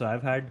 So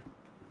I've had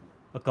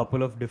a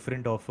couple of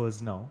different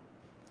offers now,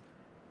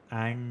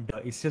 and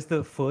it's just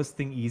the first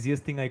thing,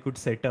 easiest thing I could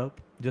set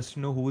up, just to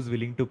know who's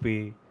willing to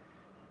pay,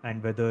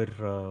 and whether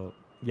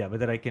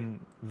I can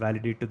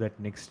validate to that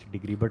next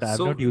degree. But I have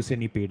So not used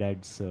any paid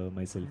ads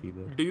myself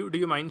either. do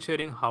you mind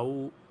sharing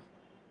how?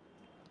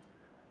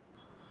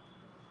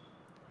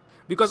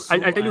 Because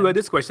I'll tell you where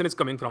this So question is I'm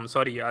coming from.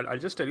 Sorry, I'll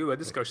just tell you where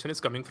this question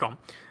is coming from.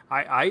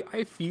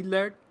 I feel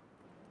that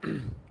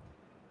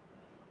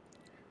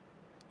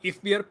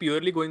if we are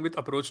purely going with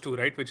approach two,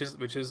 right, which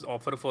is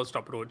offer first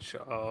approach,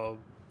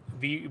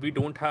 we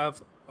don't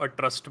have a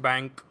trust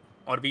bank,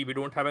 or we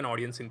don't have an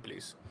audience in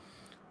place.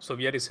 So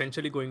we are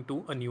essentially going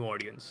to a new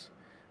audience.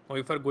 Now,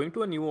 if we're going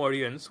to a new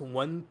audience,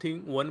 one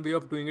way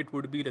of doing it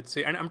would be, let's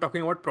say, and I'm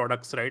talking about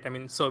products, right? I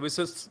mean,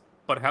 services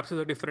perhaps is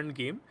a different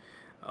game.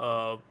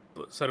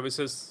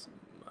 Services,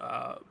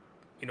 uh,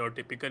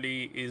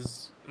 typically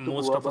is To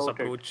most go of us about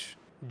it. approach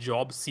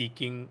job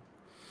seeking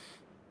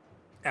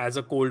as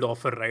a cold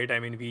offer, right? I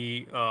mean,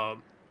 we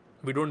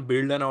don't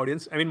build an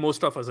audience. I mean,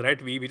 most of us,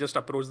 right? We just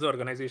approach the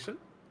organization,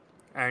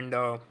 and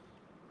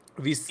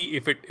we see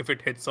if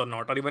it hits or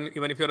not. Or even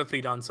if you're a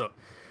freelancer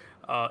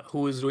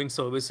who is doing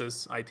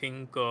services, I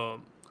think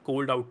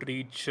cold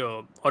outreach,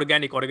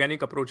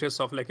 organic approaches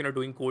of, like,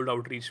 doing cold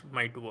outreach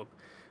might work.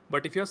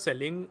 But if you're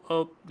selling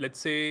a, let's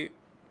say,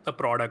 a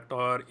product,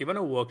 or even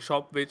a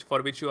workshop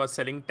which you are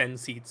selling 10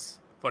 seats,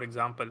 for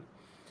example,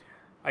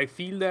 I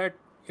feel that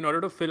in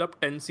order to fill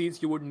up 10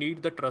 seats, you would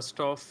need the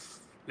trust of,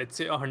 let's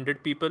say,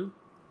 100 people.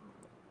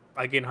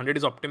 Again, 100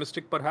 is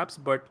optimistic perhaps,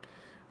 but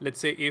let's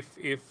say if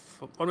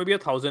or maybe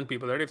 1,000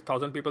 people, right? If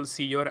 1,000 people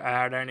see your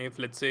ad, and if,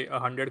 let's say,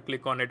 100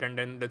 click on it, and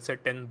then, let's say,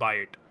 10 buy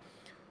it.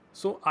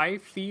 So I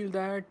feel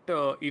that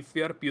if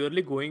we are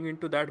purely going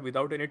into that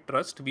without any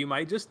trust, we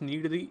might just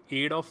need the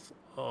aid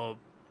of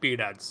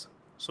paid ads.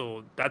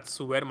 So that's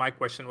where my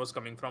question was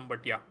coming from.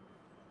 But yeah,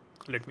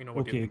 let me know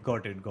what you okay.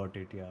 think. Got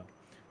it. Yeah.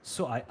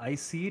 So I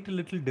see it a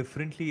little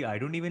differently. I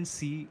don't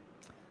see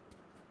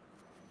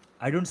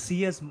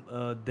as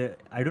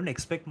I don't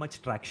expect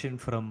much traction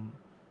from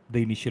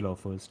the initial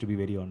offers, to be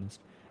very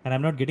honest. And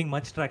I'm not getting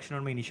much traction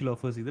on my initial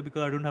offers either,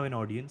 because I don't have an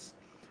audience,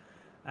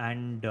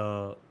 and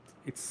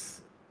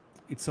it's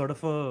it's sort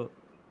of a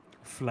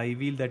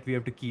flywheel that we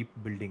have to keep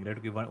building, right?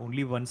 Okay,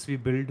 only once we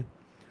build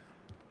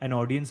an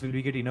audience will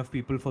we get enough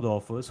people for the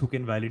offers who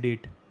can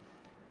validate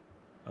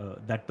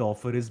that the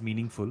offer is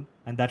meaningful,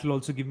 and that will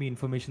also give me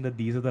information that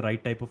these are the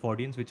right type of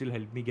audience, which will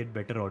help me get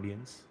better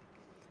audience,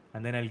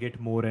 and then I'll get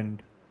more,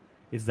 and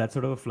it's that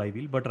sort of a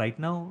flywheel. But right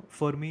now,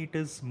 for me, it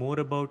is more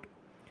about,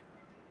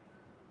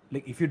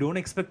 like, if you don't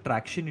expect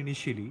traction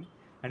initially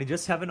and you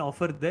just have an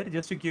offer there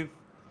just to give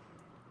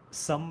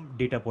some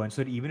data points,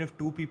 so even if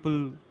two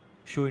people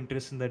show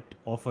interest in that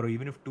offer, or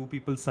even if two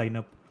people sign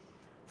up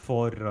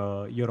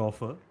for your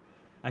offer,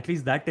 at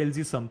least that tells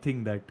you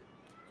something, that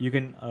you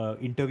can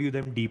interview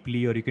them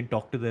deeply, or you can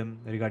talk to them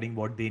regarding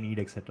what they need,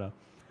 etc.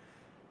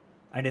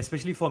 And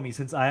especially for me,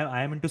 since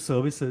I am into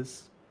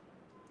services,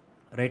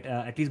 right?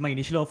 At least my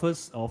initial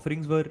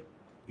offerings were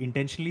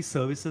intentionally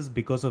services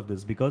because of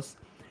this, because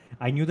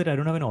I knew that I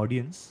don't have an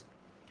audience,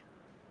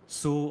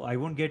 so I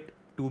won't get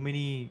too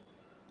many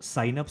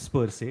signups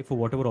per se for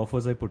whatever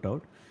offers I put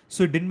out.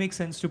 So it didn't make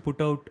sense to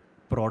put out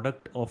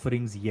product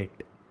offerings yet,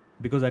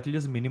 because that will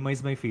just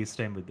minimize my face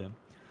time with them.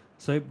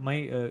 So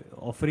my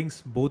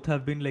offerings both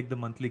have been like the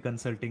monthly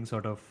consulting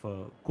sort of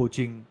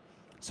coaching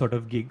sort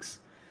of gigs.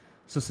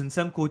 So since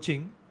I'm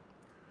coaching,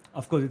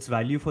 of course it's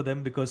value for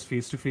them, because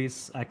face to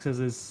face access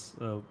is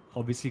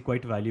obviously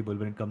quite valuable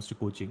when it comes to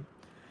coaching,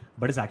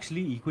 but it's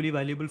actually equally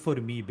valuable for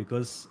me,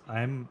 because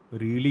I'm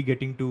really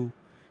getting to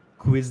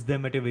quiz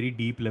them at a very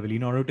deep level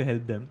in order to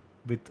help them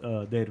with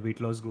their weight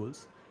loss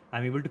goals.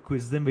 I'm able to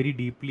quiz them very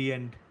deeply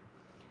and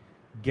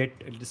get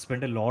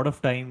spend a lot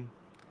of time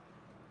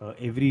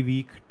every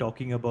week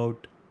talking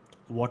about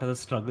what are the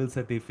struggles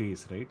that they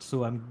face, right?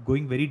 So I'm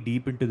going very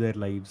deep into their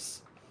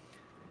lives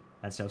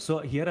and stuff. So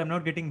here I'm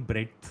not getting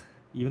breadth,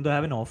 even though I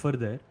have an offer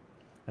there,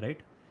 right?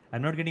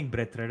 I'm not getting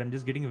breadth, right? I'm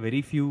just getting a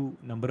very few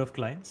number of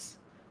clients,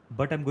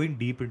 but I'm going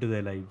deep into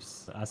their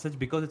lives as such,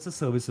 because it's a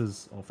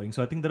services offering.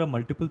 So I think there are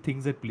multiple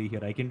things at play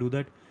here. I can do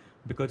that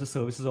because it's a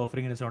services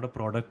offering and it's not a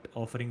product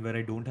offering where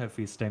I don't have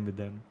face time with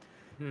them.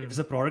 If Hmm. it's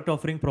a product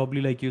offering,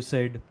 probably like you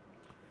said,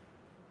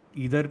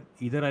 either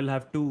I'll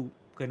have to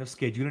kind of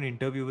schedule an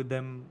interview with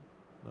them,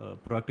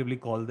 proactively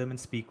call them and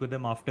speak with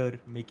them after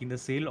making the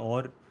sale,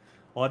 or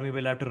maybe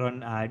I'll have to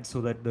run ads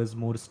so that there's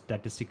more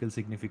statistical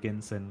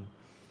significance and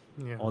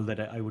Yeah. all that.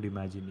 I would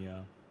imagine,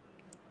 yeah.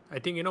 I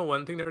think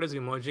one thing that is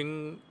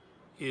emerging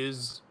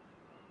is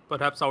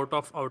perhaps out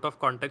of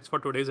context for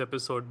today's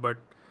episode, but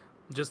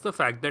just the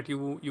fact that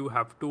you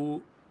have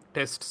to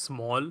test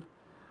small,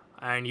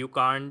 and you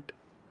can't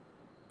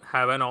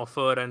have an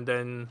offer and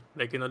then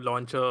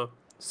launch a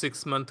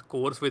 6 month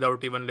course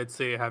without even, let's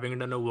say, having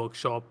done a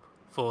workshop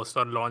first,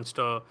 or launched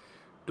a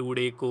 2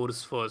 day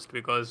course first,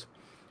 because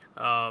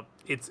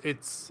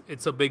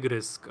it's a big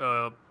risk.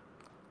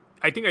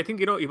 I think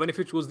even if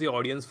you choose the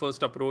audience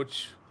first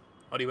approach,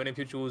 or even if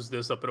you choose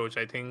this approach,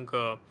 I think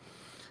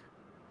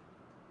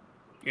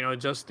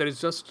just there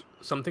is just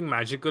something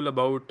magical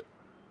about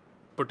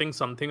putting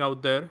something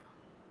out there,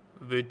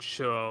 which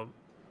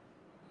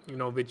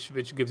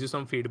which gives you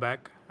some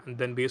feedback, and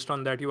then based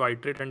on that you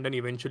iterate, and then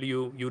eventually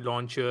you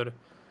launch your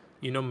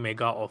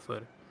mega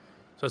offer.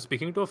 So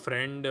speaking to a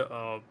friend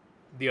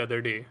the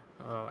other day,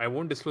 I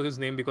won't disclose his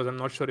name because I'm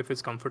not sure if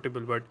it's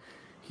comfortable, but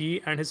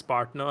he and his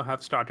partner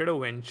have started a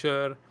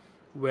venture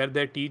where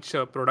they teach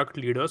product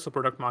leaders, so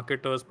product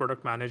marketers,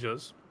 product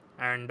managers,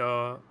 and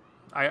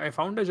I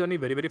found the journey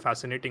very very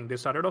fascinating. They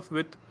started off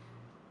with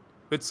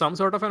some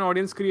sort of an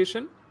audience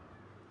creation,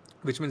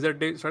 which means that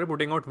they started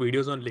putting out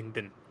videos on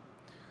LinkedIn.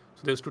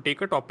 So they used to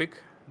take a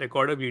topic,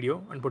 record a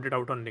video, and put it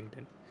out on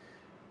LinkedIn.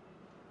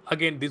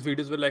 Again, these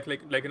videos were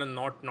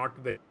not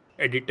very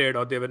edited,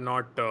 or they were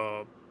not.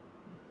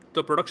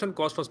 The production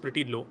cost was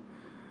pretty low,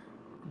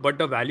 but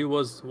the value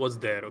was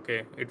there.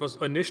 Okay, it was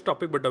a niche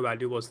topic, but the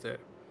value was there.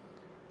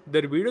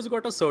 Their videos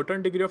got a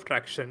certain degree of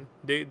traction.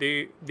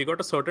 They got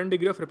a certain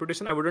degree of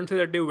reputation. I wouldn't say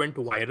that they went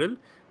viral,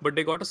 but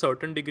they got a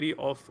certain degree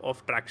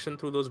of traction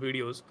through those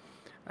videos.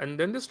 And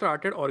then they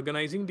started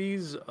organizing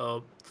these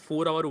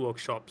 4 hour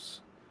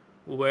workshops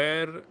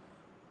where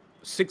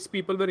 6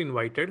 people were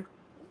invited,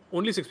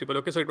 only 6 people.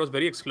 Okay, so it was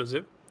very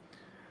exclusive,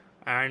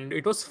 and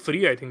it was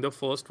free. I think the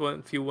first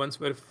few ones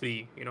were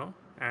free,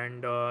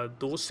 and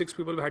those 6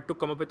 people had to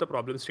come up with a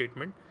problem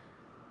statement.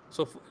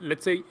 So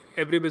let's say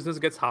every business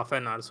gets half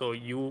an hour. So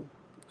you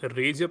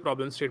raise your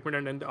problem statement,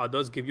 and then the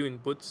others give you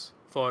inputs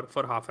for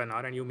half an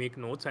hour, and you make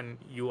notes and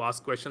you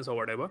ask questions or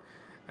whatever,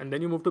 and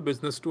then you move to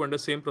business two, and the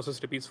same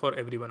process repeats for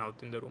everyone out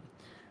in the room,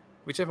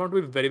 which I found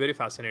to be very very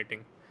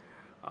fascinating.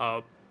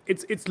 uh,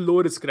 it's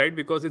low risk, right?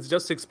 Because it's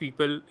just 6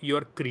 people.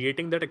 You're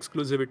creating that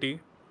exclusivity.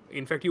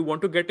 In fact, you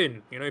want to get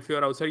in. If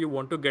you're outside, you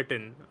want to get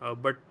in,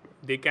 but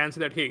they can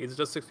say that, hey, it's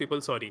just 6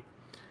 people, sorry.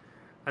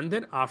 And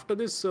then after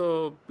this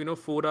 4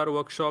 hour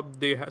workshop,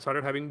 they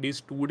started having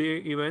these 2 day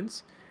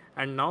events,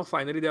 and now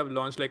finally they have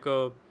launched like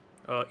a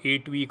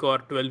 8 week or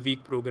 12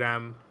 week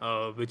program,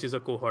 which is a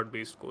cohort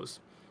based course.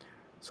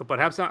 So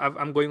perhaps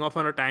I'm going off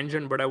on a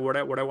tangent, but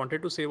what I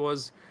wanted to say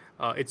was,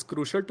 it's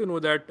crucial to know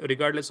that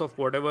regardless of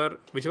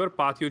whichever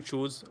path you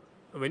choose,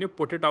 when you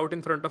put it out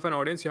in front of an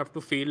audience, you have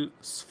to fail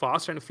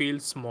fast and fail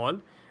small,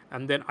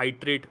 and then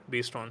iterate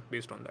based on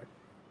that.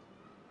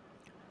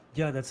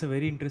 Yeah, that's a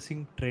very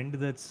interesting trend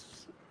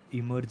that's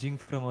emerging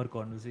from our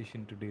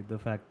conversation today. The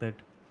fact that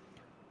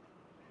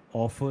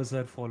offers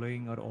are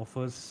following, or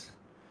offers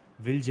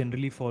will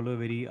generally follow a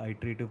very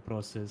iterative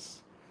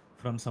process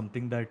from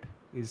something that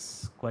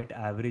is quite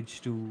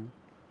average to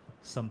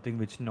something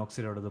which knocks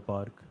it out of the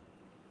park.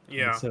 And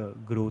Yeah, it's a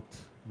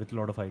growth with a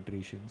lot of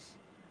iterations.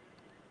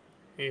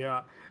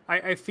 yeah.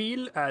 I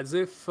feel as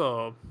if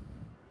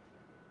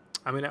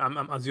I mean, I'm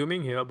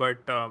assuming here, but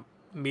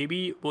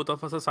maybe both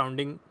of us are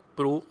sounding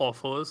pro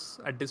offers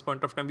at this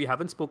point of time. We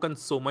haven't spoken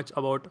so much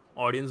about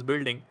audience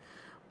building,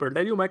 but I'll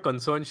tell you my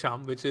concern,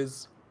 Sham, which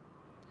is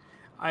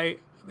I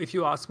if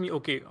you ask me,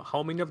 okay,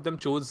 how many of them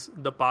chose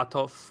the path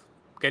of?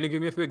 Can you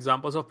give me a few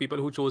examples of people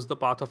who chose the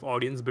path of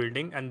audience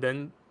building and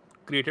then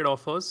created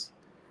offers?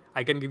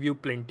 I can give you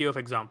plenty of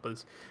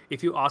examples.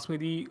 If you ask me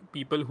the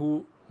people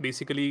who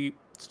basically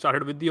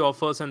started with the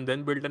offers and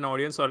then built an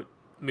audience, or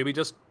maybe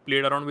just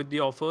played around with the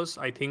offers,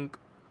 I think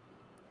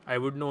I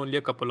would know only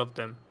a couple of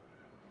them.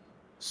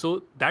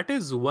 So that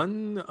is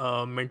one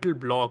mental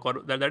block,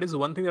 or that is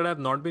one thing that I have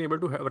not been able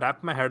to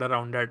wrap my head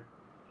around. That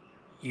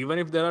even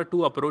if there are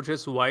two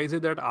approaches, why is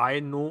it that I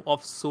know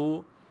of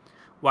so?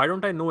 Why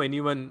don't I know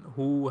anyone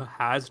who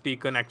has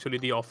taken actually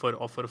the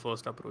offer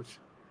first approach?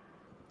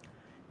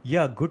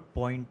 Yeah, good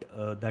point.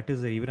 That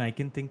is even I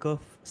can think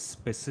of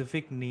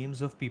specific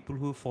names of people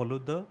who follow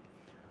the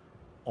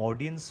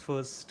audience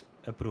first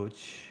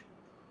approach,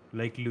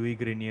 like Louis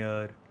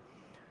Grenier,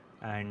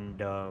 and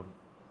there's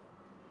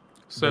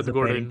Seth a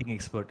Godin. parenting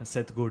expert,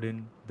 Seth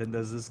Godin. Then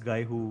there's this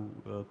guy who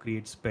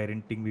creates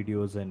parenting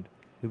videos and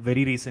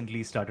very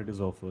recently started his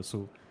offer.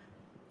 So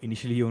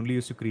initially he only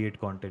used to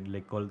create content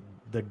like called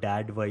the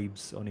Dad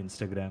Vibes on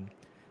Instagram,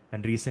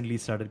 and recently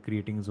started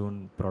creating his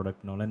own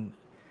product now.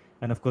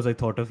 And of course I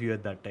thought of you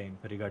at that time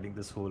regarding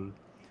this whole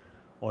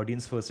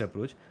audience first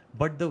approach.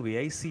 But the way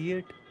I see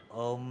it,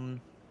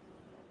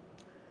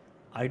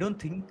 I don't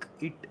think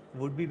it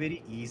would be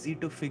very easy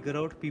to figure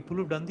out people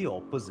who've done the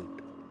opposite.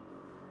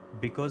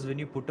 Because when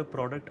you put a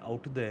product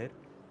out there,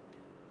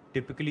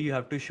 typically you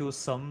have to show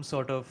some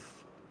sort of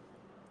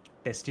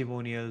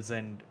testimonials,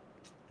 and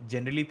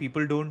generally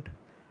people don't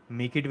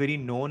make it very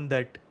known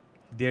that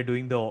they are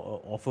doing the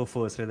offer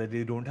first, or that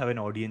they don't have an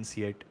audience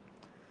yet.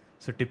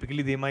 So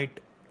typically they might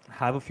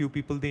have a few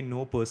people they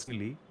know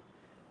personally,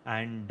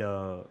 and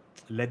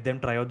let them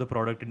try out the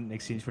product in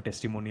exchange for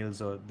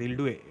testimonials, or they'll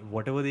do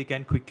whatever they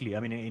can quickly. I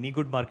mean, any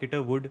good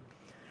marketer would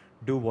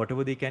do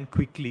whatever they can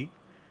quickly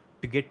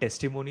to get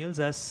testimonials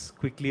as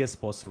quickly as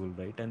possible,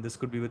 right? And this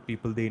could be with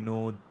people they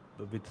know,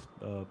 with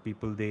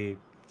people they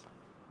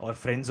or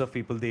friends of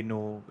people they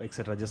know,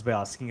 etc. Just by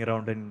asking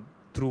around and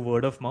through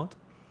word of mouth,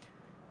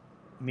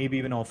 maybe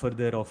even offer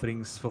their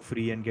offerings for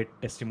free and get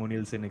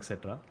testimonials in,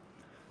 etc.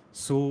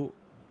 So,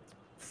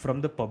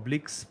 from the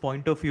public's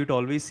point of view, it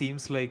always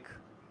seems like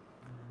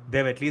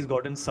they've at least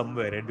gotten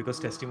somewhere, right? Because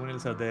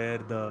testimonials are there,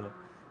 the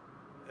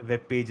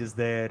web page is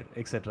there,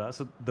 etc.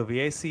 So, the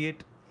way I see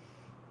it,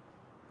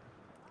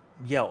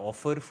 yeah,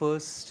 offer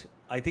first.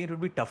 I think it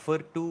would be tougher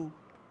to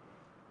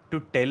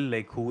tell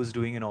like who is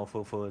doing an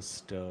offer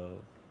first,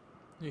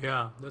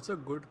 Yeah, that's a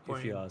good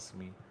if you point. ask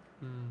me,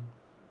 Hmm.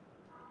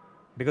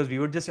 because we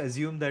would just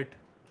assume that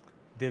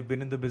they've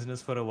been in the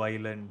business for a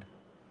while and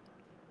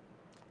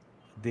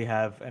they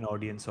have an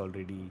audience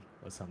already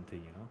or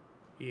something.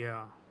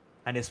 Yeah.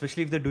 And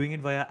especially if they're doing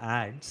it via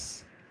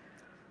ads,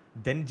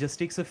 then it just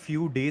takes a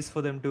few days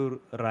for them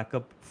to rack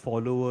up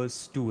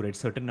followers too, right?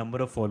 Certain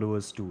number of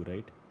followers too,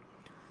 right?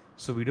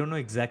 So we don't know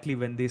exactly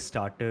when they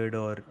started,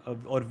 or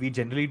we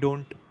generally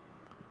don't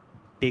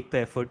take the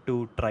effort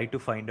to try to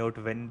find out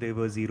when they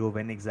were zero,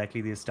 when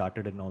exactly they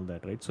started, and all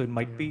that, right? So it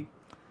might Yeah. be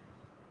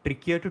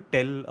trickier to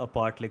tell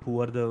apart like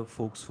who are the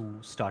folks who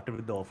started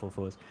with the offer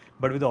first.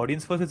 But with the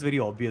audience first, it's very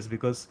obvious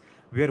because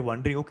we are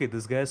wondering, okay,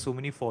 this guy has so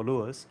many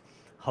followers,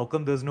 how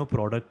come there's no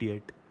product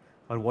yet,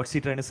 or what's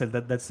he trying to sell?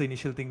 That's the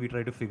initial thing we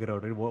try to figure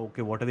out, right?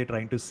 Okay, what are they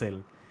trying to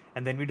sell?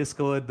 And then we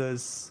discover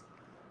there's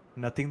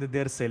nothing that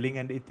they're selling,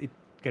 and it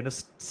kind of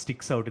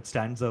sticks out, it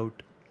stands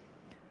out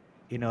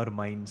in our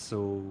minds.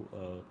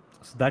 So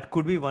that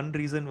could be one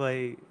reason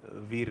why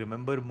we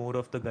remember more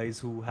of the guys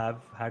who have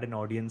had an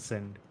audience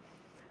and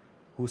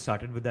who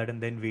started with that and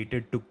then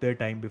waited, took their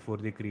time before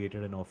they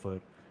created an offer,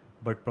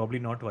 but probably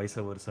not vice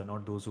versa,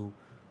 not those who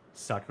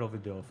started off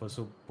with the offer.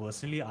 So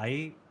personally,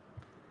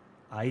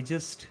 I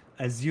just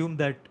assume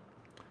that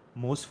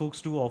most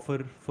folks do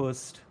offer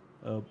first,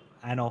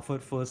 an offer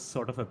first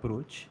sort of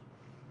approach,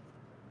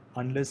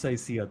 unless I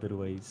see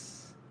otherwise.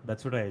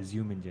 That's what I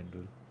assume in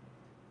general.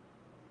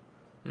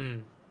 Hmm.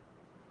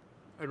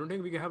 I don't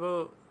think we have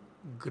a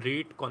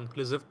great,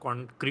 conclusive,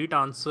 concrete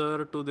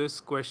answer to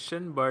this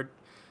question, but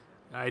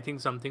I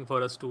think something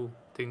for us to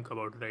think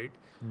about, right?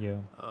 Yeah.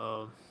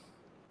 Uh,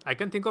 I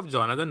can think of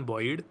Jonathan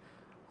Boyd,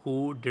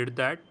 who did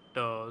that.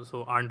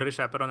 So Andre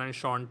Chaperon and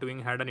Sean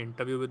Twing had an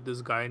interview with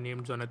this guy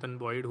named Jonathan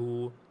Boyd,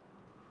 who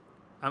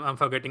I'm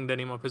forgetting the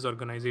name of his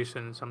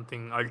organization,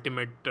 something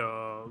Ultimate.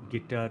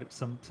 Guitar,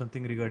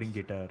 something regarding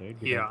guitar, right?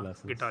 Guitar Yeah,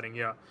 classes. guitaring.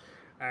 Yeah,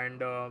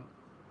 and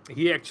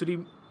he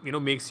actually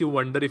makes you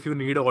wonder if you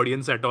need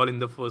audience at all in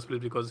the first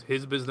place, because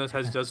his business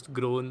has just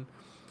grown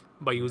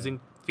by Yeah. using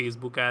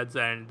Facebook ads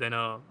and then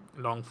a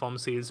long form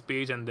sales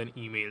page and then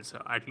emails.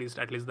 At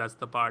least that's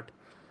the part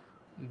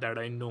that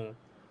I know.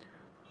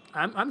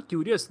 I'm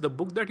curious. The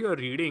book that you are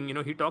reading,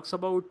 he talks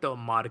about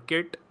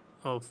market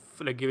of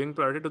like giving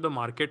priority to the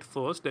market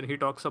first. Then he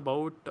talks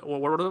about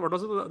what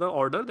was the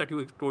order that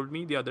you told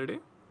me the other day?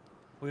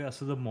 Oh yeah,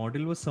 so the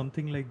model was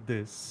something like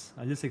this.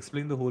 I'll just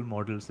explain the whole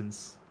model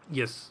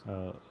Yes.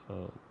 uh,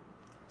 uh,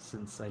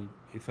 since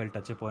if I'll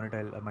touch upon it,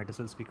 I might as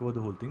well speak about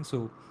the whole thing.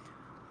 So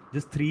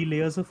just three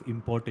layers of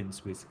importance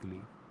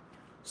basically.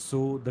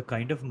 So the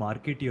kind of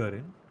market you're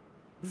in,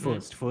 Mm-hmm.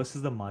 first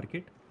is the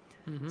market,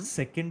 Mm-hmm.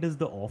 second is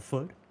the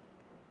offer,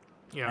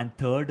 Yeah. and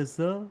third is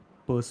the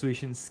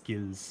persuasion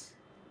skills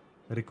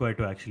required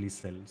to actually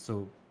sell.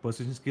 So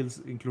persuasion skills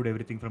include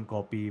everything from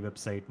copy,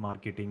 website,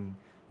 marketing,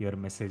 your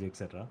message,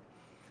 etc.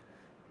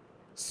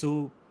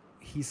 So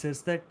he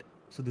says that.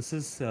 So this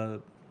is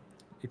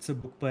it's a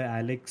book by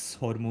Alex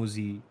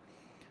Hormozy,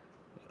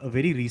 a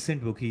very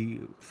recent book. He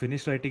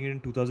finished writing it in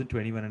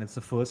 2021, and it's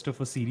the first of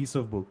a series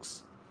of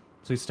books.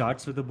 So he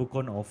starts with a book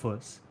on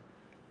offers,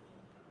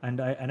 and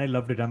I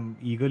loved it. I'm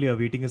eagerly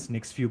awaiting his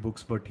next few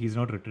books, but he's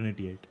not written it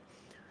yet.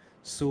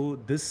 So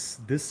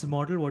this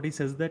model, what he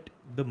says that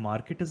the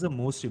market is the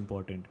most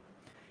important,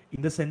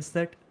 in the sense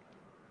that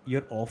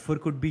your offer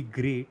could be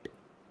great,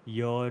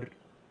 your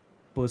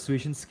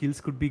persuasion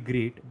skills could be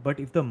great, but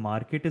if the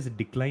market is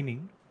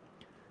declining,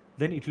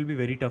 then it will be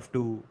very tough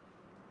to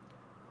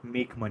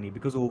make money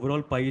because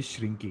overall pie is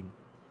shrinking,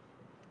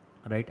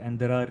 right? And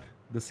there are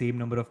the same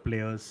number of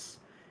players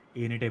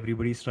in it.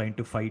 Everybody's trying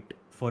to fight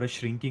for a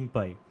shrinking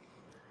pie,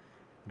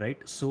 right?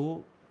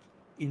 So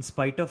in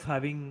spite of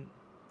having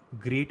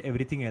great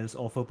everything else,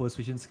 offer,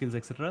 persuasion skills,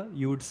 etc.,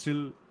 you would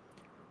still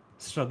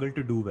struggle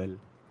to do well.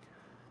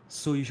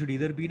 So you should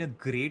either be in a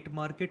great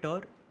market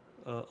or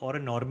a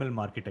normal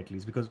market at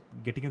least, because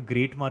getting a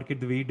great market,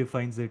 the way he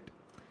defines it,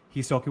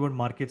 he's talking about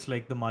markets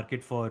like the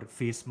market for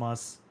face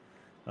masks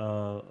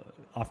uh,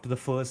 after the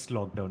first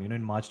lockdown,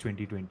 in March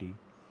 2020,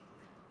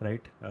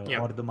 right?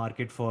 Yeah. Or the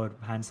market for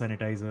hand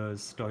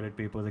sanitizers, toilet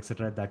papers,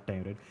 etc. At that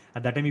time, right?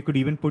 At that time, you could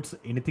even put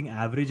anything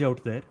average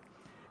out there,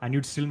 and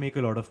you'd still make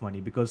a lot of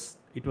money because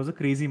it was a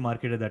crazy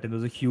market at that time. There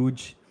was a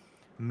huge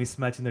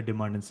mismatch in the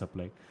demand and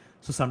supply.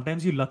 So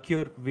sometimes you luck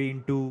your way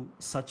into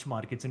such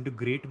markets, into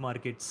great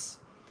markets,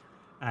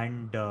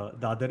 and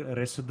the other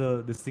rest of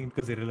the this thing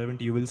becomes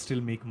irrelevant. You will still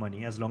make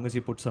money as long as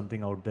you put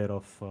something out there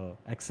of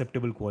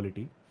acceptable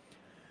quality.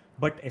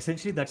 But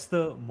essentially, that's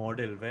the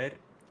model where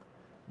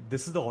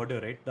this is the order,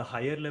 right? The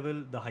higher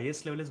level, the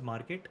highest level is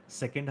market,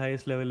 second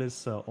highest level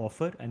is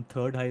offer, and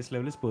third highest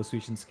level is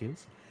persuasion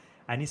skills.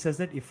 And he says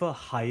that if a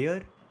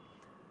higher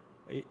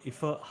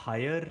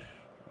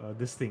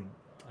this thing,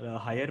 a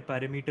higher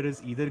parameter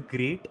is either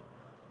great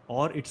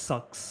or it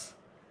sucks,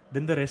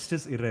 then the rest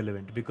is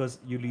irrelevant because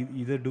you'll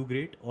either do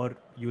great or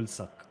you'll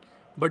suck.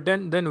 But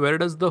then where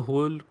does the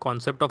whole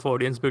concept of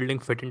audience building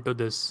fit into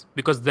this?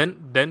 Because then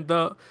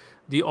the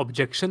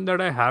objection that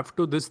I have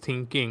to this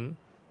thinking,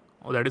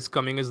 or that is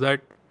coming, is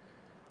that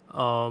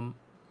um,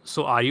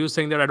 so are you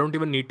saying that I don't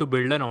even need to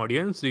build an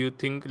audience? Do you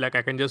think like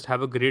I can just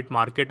have a great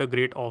market, a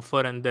great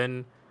offer, and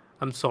then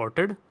I'm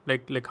sorted?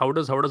 Like how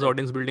does Right.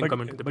 audience building But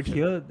come into the but picture?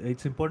 here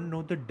it's important to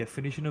note the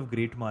definition of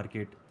great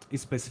market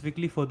is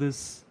specifically for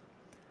this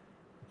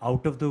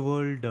out of the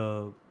world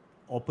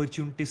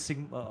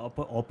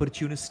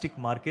opportunistic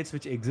markets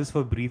which exist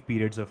for brief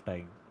periods of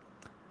time.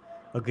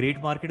 A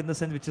great market in the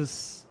sense which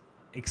is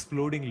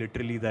exploding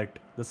literally, that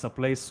the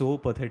supply is so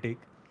pathetic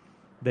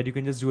that you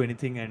can just do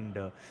anything. And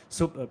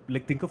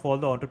like think of all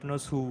the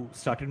entrepreneurs who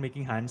started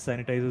making hand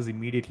sanitizers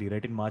immediately,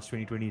 right, in March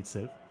 2020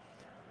 itself.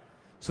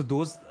 So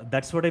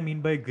that's what I mean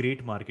by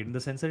great market, in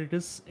the sense that it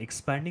is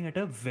expanding at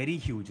a very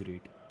huge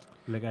rate,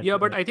 like at Yeah,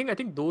 but I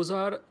think those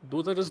are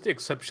just the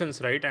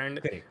exceptions, right?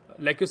 And correct,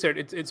 like you said,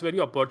 it's very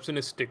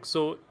opportunistic.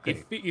 So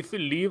correct, if we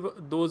leave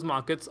those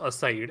markets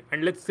aside,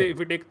 and let's say if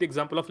correct, we take the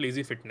example of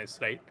lazy fitness,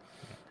 right?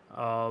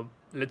 yeah.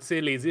 Let's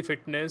say lazy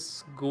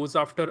fitness goes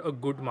after a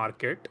good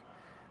market,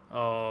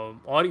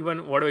 or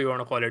even whatever you want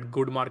to call it,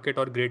 good market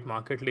or great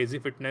market. Lazy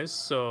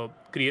fitness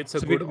creates a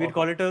So good. we'd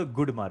call it a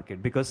good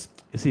market because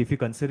you see, if you're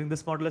considering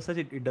this model as such,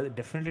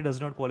 definitely does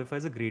not qualify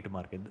as a great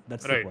market.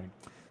 That's the Right. point.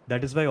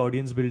 That is why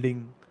audience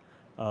building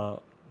uh,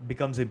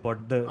 becomes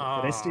important. The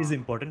rest is Ah.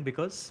 important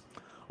because,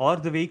 or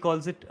the way he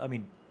calls it, I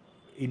mean,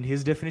 in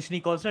his definition,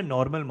 he calls it a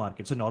normal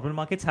market. So normal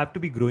markets have to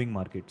be growing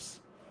markets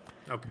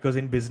Okay. because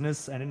in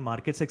business and in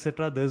markets,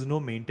 etc., there's no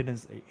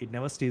maintenance. It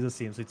never stays the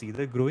same. So it's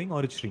either growing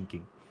or it's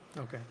shrinking.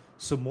 Okay.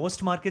 So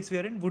most markets we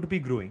are in would be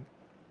growing,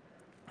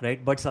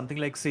 right? But something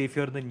like, say, if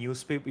you're in the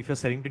newspaper, if you're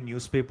selling to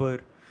newspaper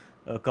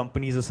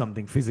companies or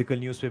something, physical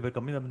newspaper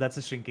companies, I mean, that's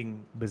a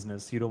shrinking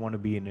business. You don't want to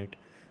be in it.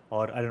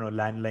 Or I don't know,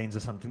 landlines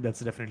or something. That's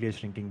definitely a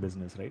shrinking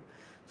business, right?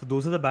 So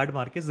those are the bad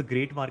markets. The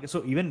great markets.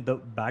 So even the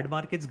bad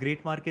markets,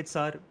 great markets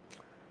are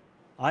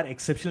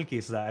exceptional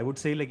cases. I would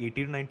say like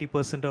 80 to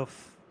 90%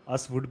 of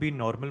us would be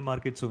normal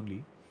markets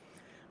only.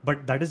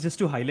 But that is just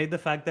to highlight the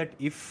fact that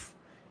if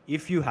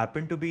you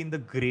happen to be in the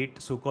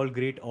great, so-called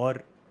great,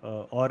 or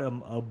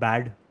a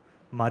bad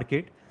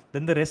market,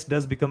 then the rest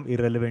does become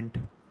irrelevant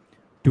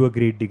to a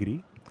great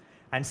degree.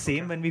 And Okay.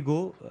 same when we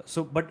go,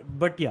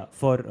 but yeah,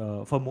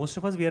 for most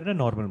of us, we are in a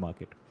normal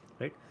market,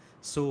 right?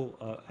 So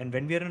and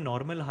when we are in a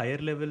normal higher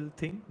level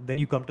thing, then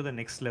you come to the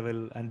next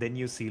level, and then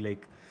you see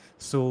like,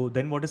 so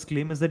then what is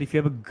claimed is that if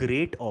you have a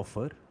great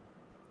offer,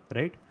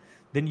 right?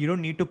 Then you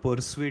don't need to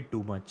persuade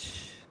too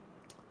much.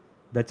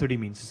 That's what he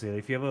means to say.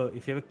 If you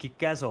have a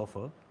kick-ass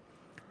offer,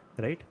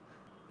 right?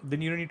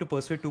 Then you don't need to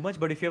persuade too much.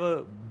 But if you have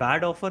a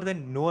bad offer,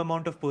 then no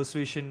amount of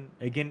persuasion,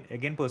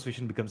 again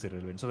persuasion becomes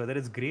irrelevant. So whether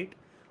it's great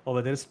or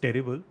whether it's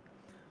terrible,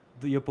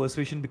 your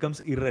persuasion becomes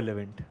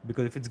irrelevant,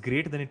 because if it's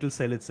great, then it will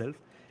sell itself.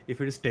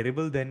 If it is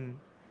terrible, then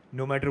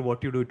no matter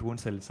what you do, it won't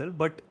sell itself.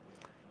 But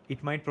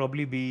it might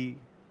probably be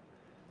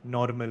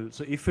normal.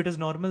 So if it is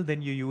normal,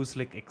 then you use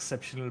like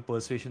exceptional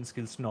persuasion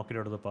skills to knock it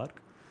out of the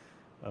park,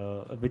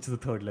 which is the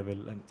third level.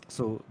 And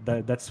so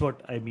that's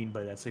what I mean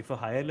by that. So if a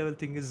higher level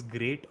thing is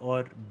great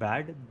or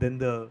bad, then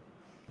the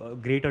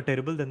great or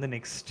terrible, then the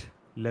next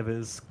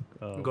levels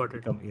Got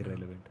it. become Yeah.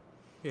 irrelevant,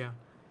 Yeah.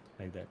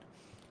 like that.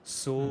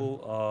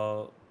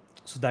 So Hmm.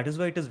 so that is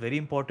why it is very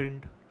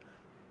important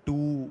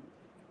to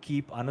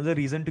keep, another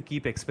reason to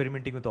keep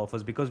experimenting with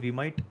offers, because we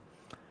might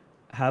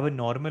have a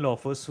normal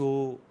offer,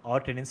 so our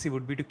tendency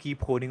would be to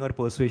keep honing our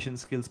persuasion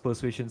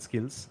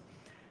skills,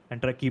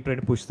 and keep trying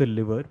to push the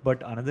lever.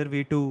 But another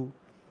way to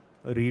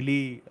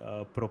really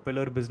propel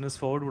our business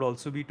forward would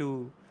also be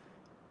to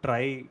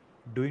try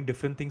doing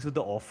different things with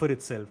the offer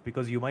itself,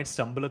 because you might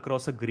stumble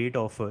across a great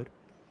offer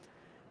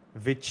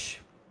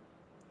which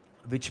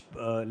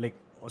like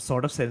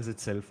sort of sells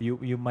itself.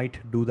 You might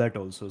do that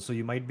also. So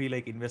you might be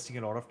like investing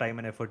a lot of time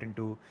and effort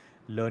into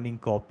learning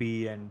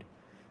copy and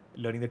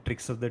learning the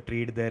tricks of the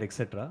trade there,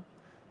 etc.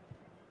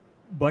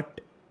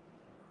 But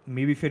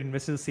maybe if you're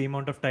investing the same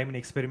amount of time in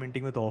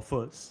experimenting with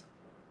offers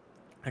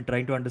and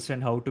trying to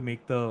understand how to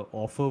make the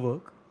offer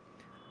work,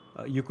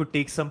 you could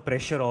take some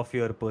pressure off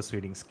your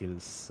persuading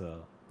skills,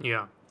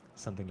 Yeah.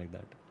 something like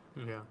that.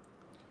 Yeah.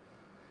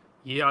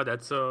 Yeah.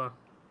 That's a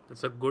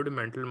good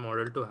mental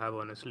model to have,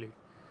 honestly.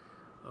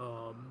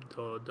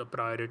 The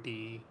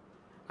priority.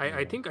 Yeah.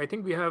 I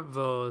think we have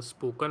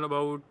spoken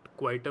about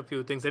quite a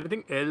few things.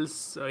 Anything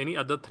else? Any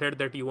other thread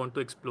that you want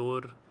to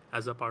explore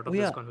as a part Oh of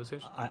this yeah,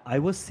 conversation? I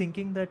was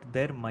thinking that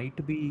there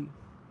might be.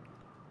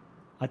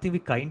 I think we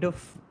kind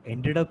of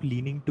ended up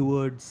leaning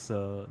towards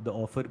the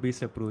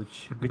offer-based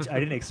approach, which I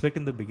didn't expect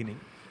in the beginning.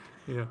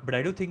 Yeah. But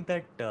I do think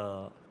that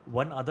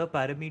one other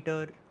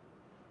parameter,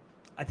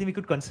 I think we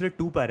could consider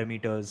two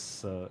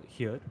parameters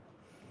here,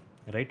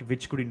 right,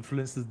 which could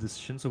influence this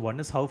decision. So one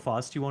is how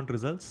fast you want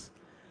results,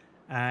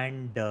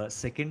 and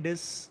second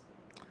is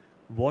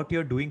what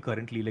you're doing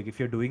currently. Like if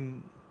you're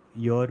doing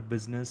your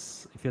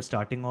business, if you're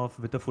starting off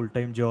with a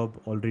full-time job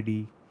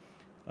already,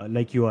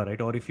 like you are,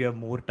 right, or if you have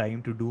more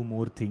time to do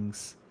more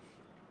things,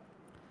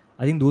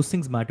 I think those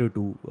things matter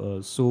too.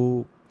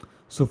 So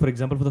for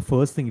example, for the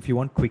first thing, if you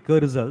want quicker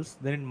results,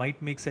 then it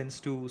might make sense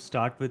to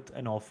start with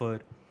an offer,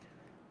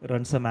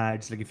 run some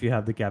ads, like if you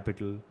have the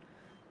capital,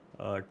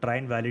 try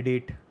and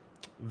validate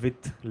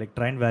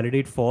try and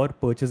validate for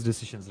purchase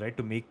decisions, right?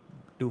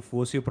 To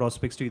force your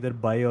prospects to either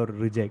buy or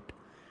reject.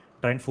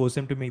 Try and force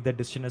them to make that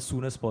decision as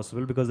soon as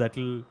possible, because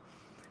that'll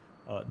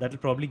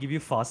probably give you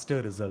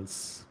faster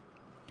results,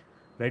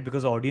 right?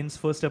 Because audience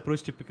first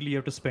approach, typically you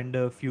have to spend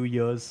a few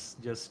years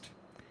just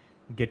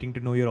getting to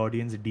know your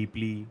audience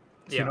deeply.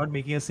 So you're Yeah. not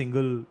making a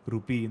single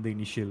rupee in the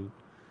initial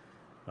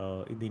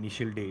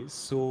days.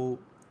 So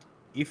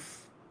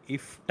if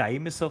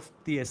time is of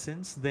the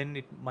essence, then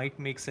it might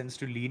make sense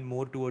to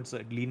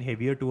lean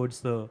heavier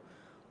towards the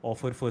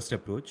offer first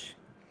approach.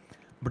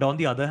 But on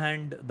the other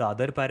hand, the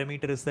other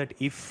parameter is that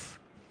if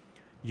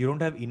you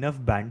don't have enough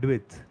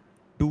bandwidth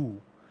to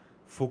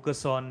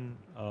focus on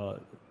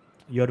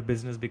your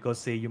business, because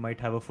say you might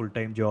have a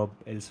full-time job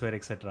elsewhere,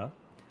 etc.,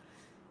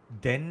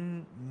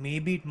 then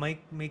maybe it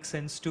might make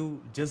sense to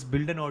just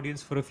build an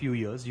audience for a few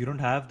years. You don't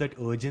have that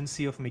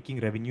urgency of making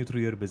revenue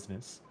through your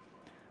business,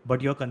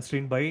 but you're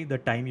constrained by the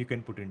time you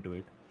can put into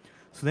it.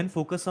 So then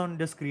focus on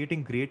just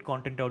creating great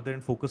content out there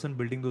and focus on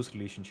building those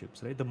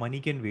relationships, right? The money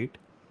can wait.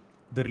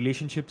 The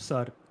relationships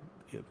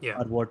Yeah.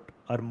 are what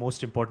are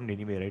most important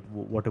anyway, right?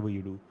 Whatever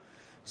you do.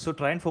 So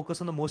try and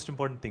focus on the most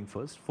important thing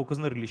first. Focus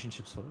on the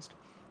relationships first.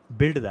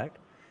 Build that,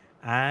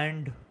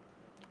 and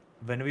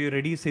whenever you're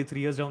ready, say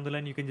 3 years down the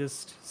line, you can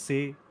just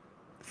say,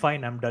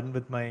 "Fine, I'm done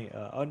with my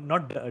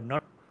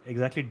not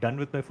exactly done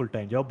with my full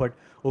time job, but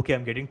okay,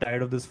 I'm getting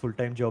tired of this full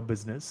time job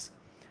business,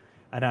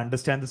 and I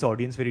understand this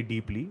audience very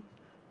deeply.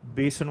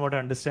 Based on what I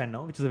understand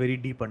now, which is a very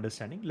deep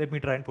understanding, let me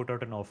try and put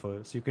out an offer."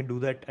 So you can do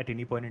that at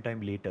any point in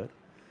time later.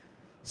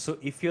 So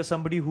if you're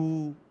somebody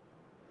who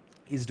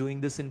is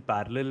doing this in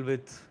parallel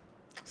with,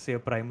 say, a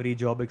primary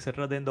job,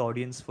 etc., then the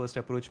audience first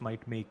approach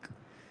might make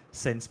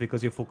sense,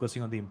 because you're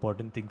focusing on the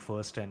important thing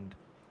first, and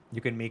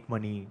you can make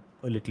money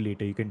a little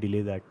later. You can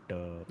delay that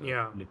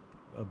Yeah.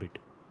 a bit.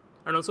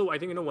 And also, I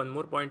think one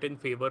more point in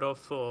favor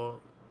of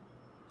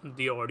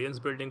the audience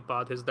building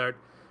path is that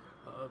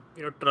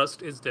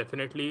trust is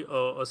definitely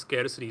a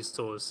scarce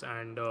resource,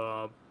 and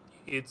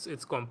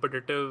it's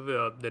competitive.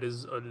 There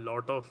is a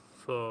lot of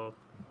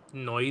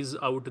noise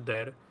out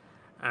there,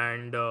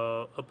 and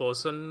a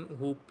person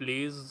who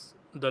plays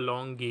the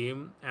long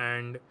game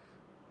and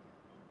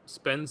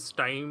spends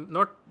time,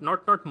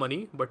 not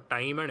money, but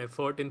time and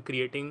effort in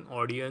creating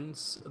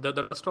audience, the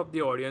trust of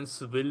the audience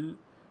will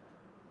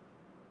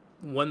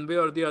one way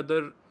or the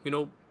other,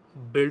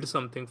 build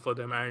something for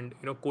them, and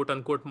quote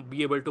unquote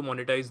be able to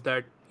monetize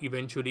that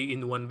eventually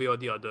in one way or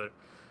the other.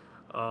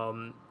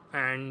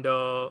 And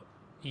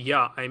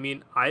Yeah, I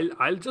mean,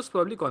 I'll just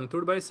probably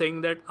conclude by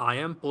saying that I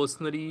am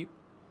personally,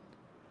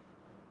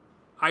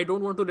 I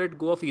don't want to let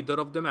go of either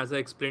of them. As I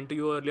explained to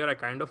you earlier, I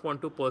kind of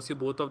want to pursue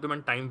both of them,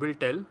 and time will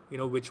tell,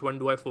 which one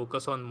do I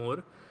focus on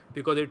more.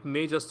 Because it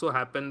may just so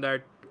happen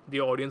that the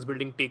audience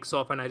building takes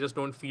off, and I just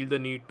don't feel the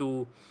need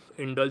to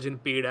indulge in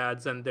paid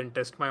ads and then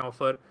test my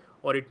offer.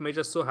 Or it may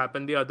just so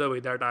happen the other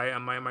way, that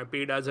my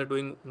paid ads are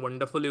doing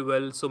wonderfully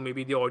well, so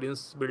maybe the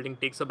audience building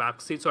takes a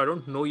backseat. So I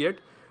don't know yet,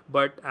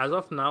 but as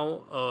of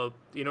now,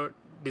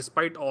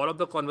 despite all of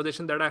the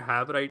conversation that I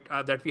have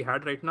that we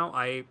had right now,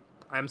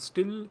 I'm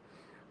still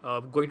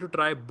going to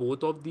try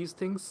both of these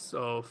things,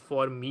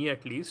 for me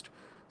at least.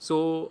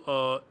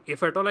 So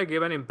if at all I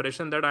gave an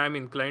impression that I am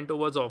inclined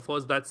towards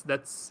offers,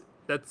 that's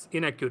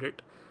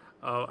inaccurate.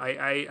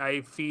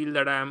 I feel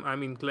that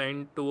I'm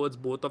inclined towards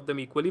both of them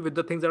equally, with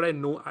the things that I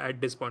know at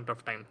this point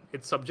of time.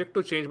 It's subject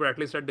to change, but at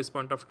least at this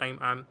point of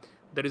time,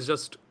 there is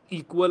just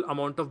equal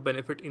amount of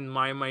benefit in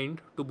my mind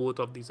to both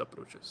of these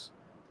approaches.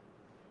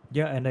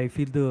 Yeah, and I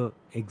feel the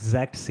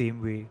exact same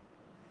way.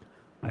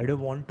 I don't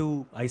want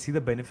to, I see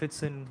the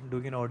benefits in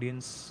doing an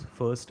audience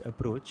first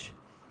approach,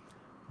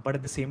 but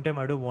at the same time,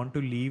 I don't want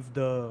to leave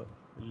the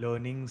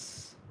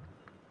learnings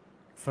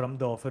from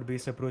the offer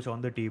based approach on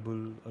the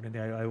table or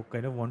anything. I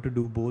kind of want to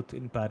do both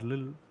in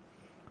parallel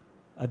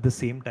at the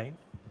same time.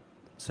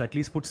 So at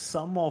least put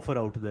some offer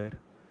out there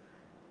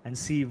and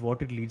see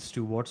what it leads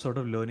to, what sort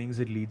of learnings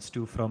it leads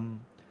to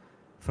from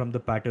the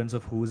patterns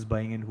of who's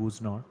buying and who's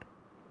not.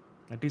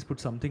 At least put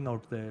something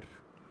out there.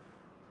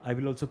 I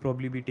will also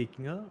probably be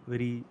taking a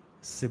very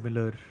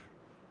similar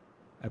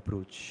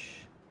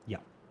approach.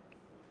 Yeah.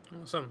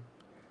 Awesome.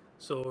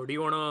 So do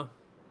you want to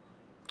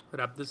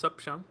wrap this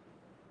up, Sham?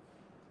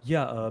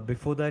 Yeah,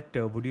 before that,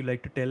 would you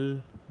like to tell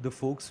the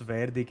folks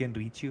where they can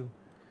reach you?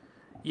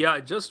 Yeah,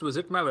 just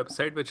visit my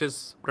website, which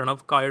is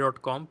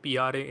pranavkale.com,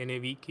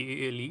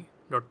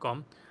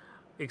 pranavkale.com.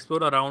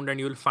 Explore around, and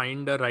you'll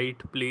find the right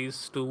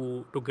place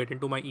to get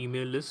into my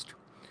email list.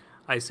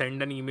 I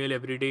send an email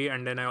every day,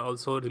 and then I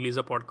also release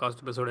a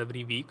podcast episode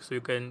every week. So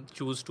you can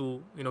choose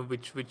to,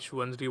 which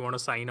ones do you want to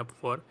sign up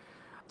for.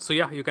 So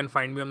yeah, you can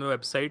find me on my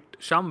website.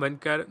 Sham,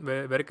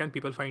 where can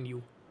people find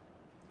you?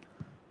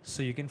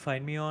 So you can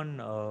find me on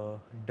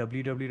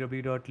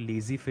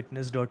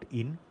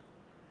www.lazyfitness.in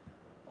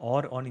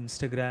or on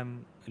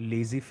Instagram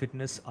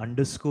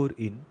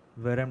lazyfitness_in,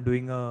 where I'm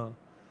doing a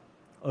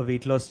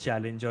weight loss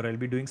challenge, or I'll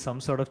be doing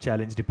some sort of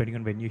challenge depending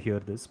on when you hear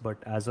this.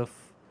 But as of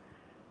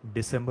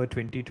December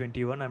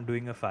 2021, I'm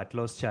doing a fat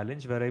loss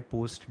challenge where I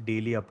post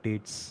daily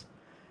updates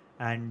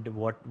and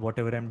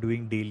whatever I'm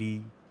doing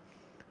daily,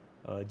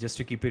 just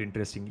to keep it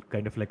interesting,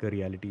 kind of like a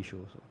reality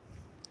show. So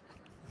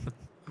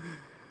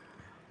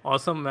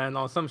Awesome, man.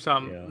 Awesome,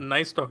 Sham. yeah.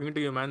 Nice talking to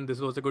you, man.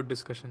 This was a good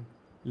discussion.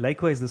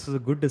 Likewise, this was a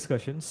good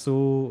discussion.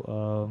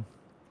 So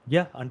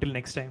yeah, until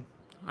next time.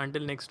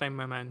 Until next time,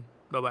 my man.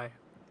 Bye bye.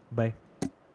 Bye.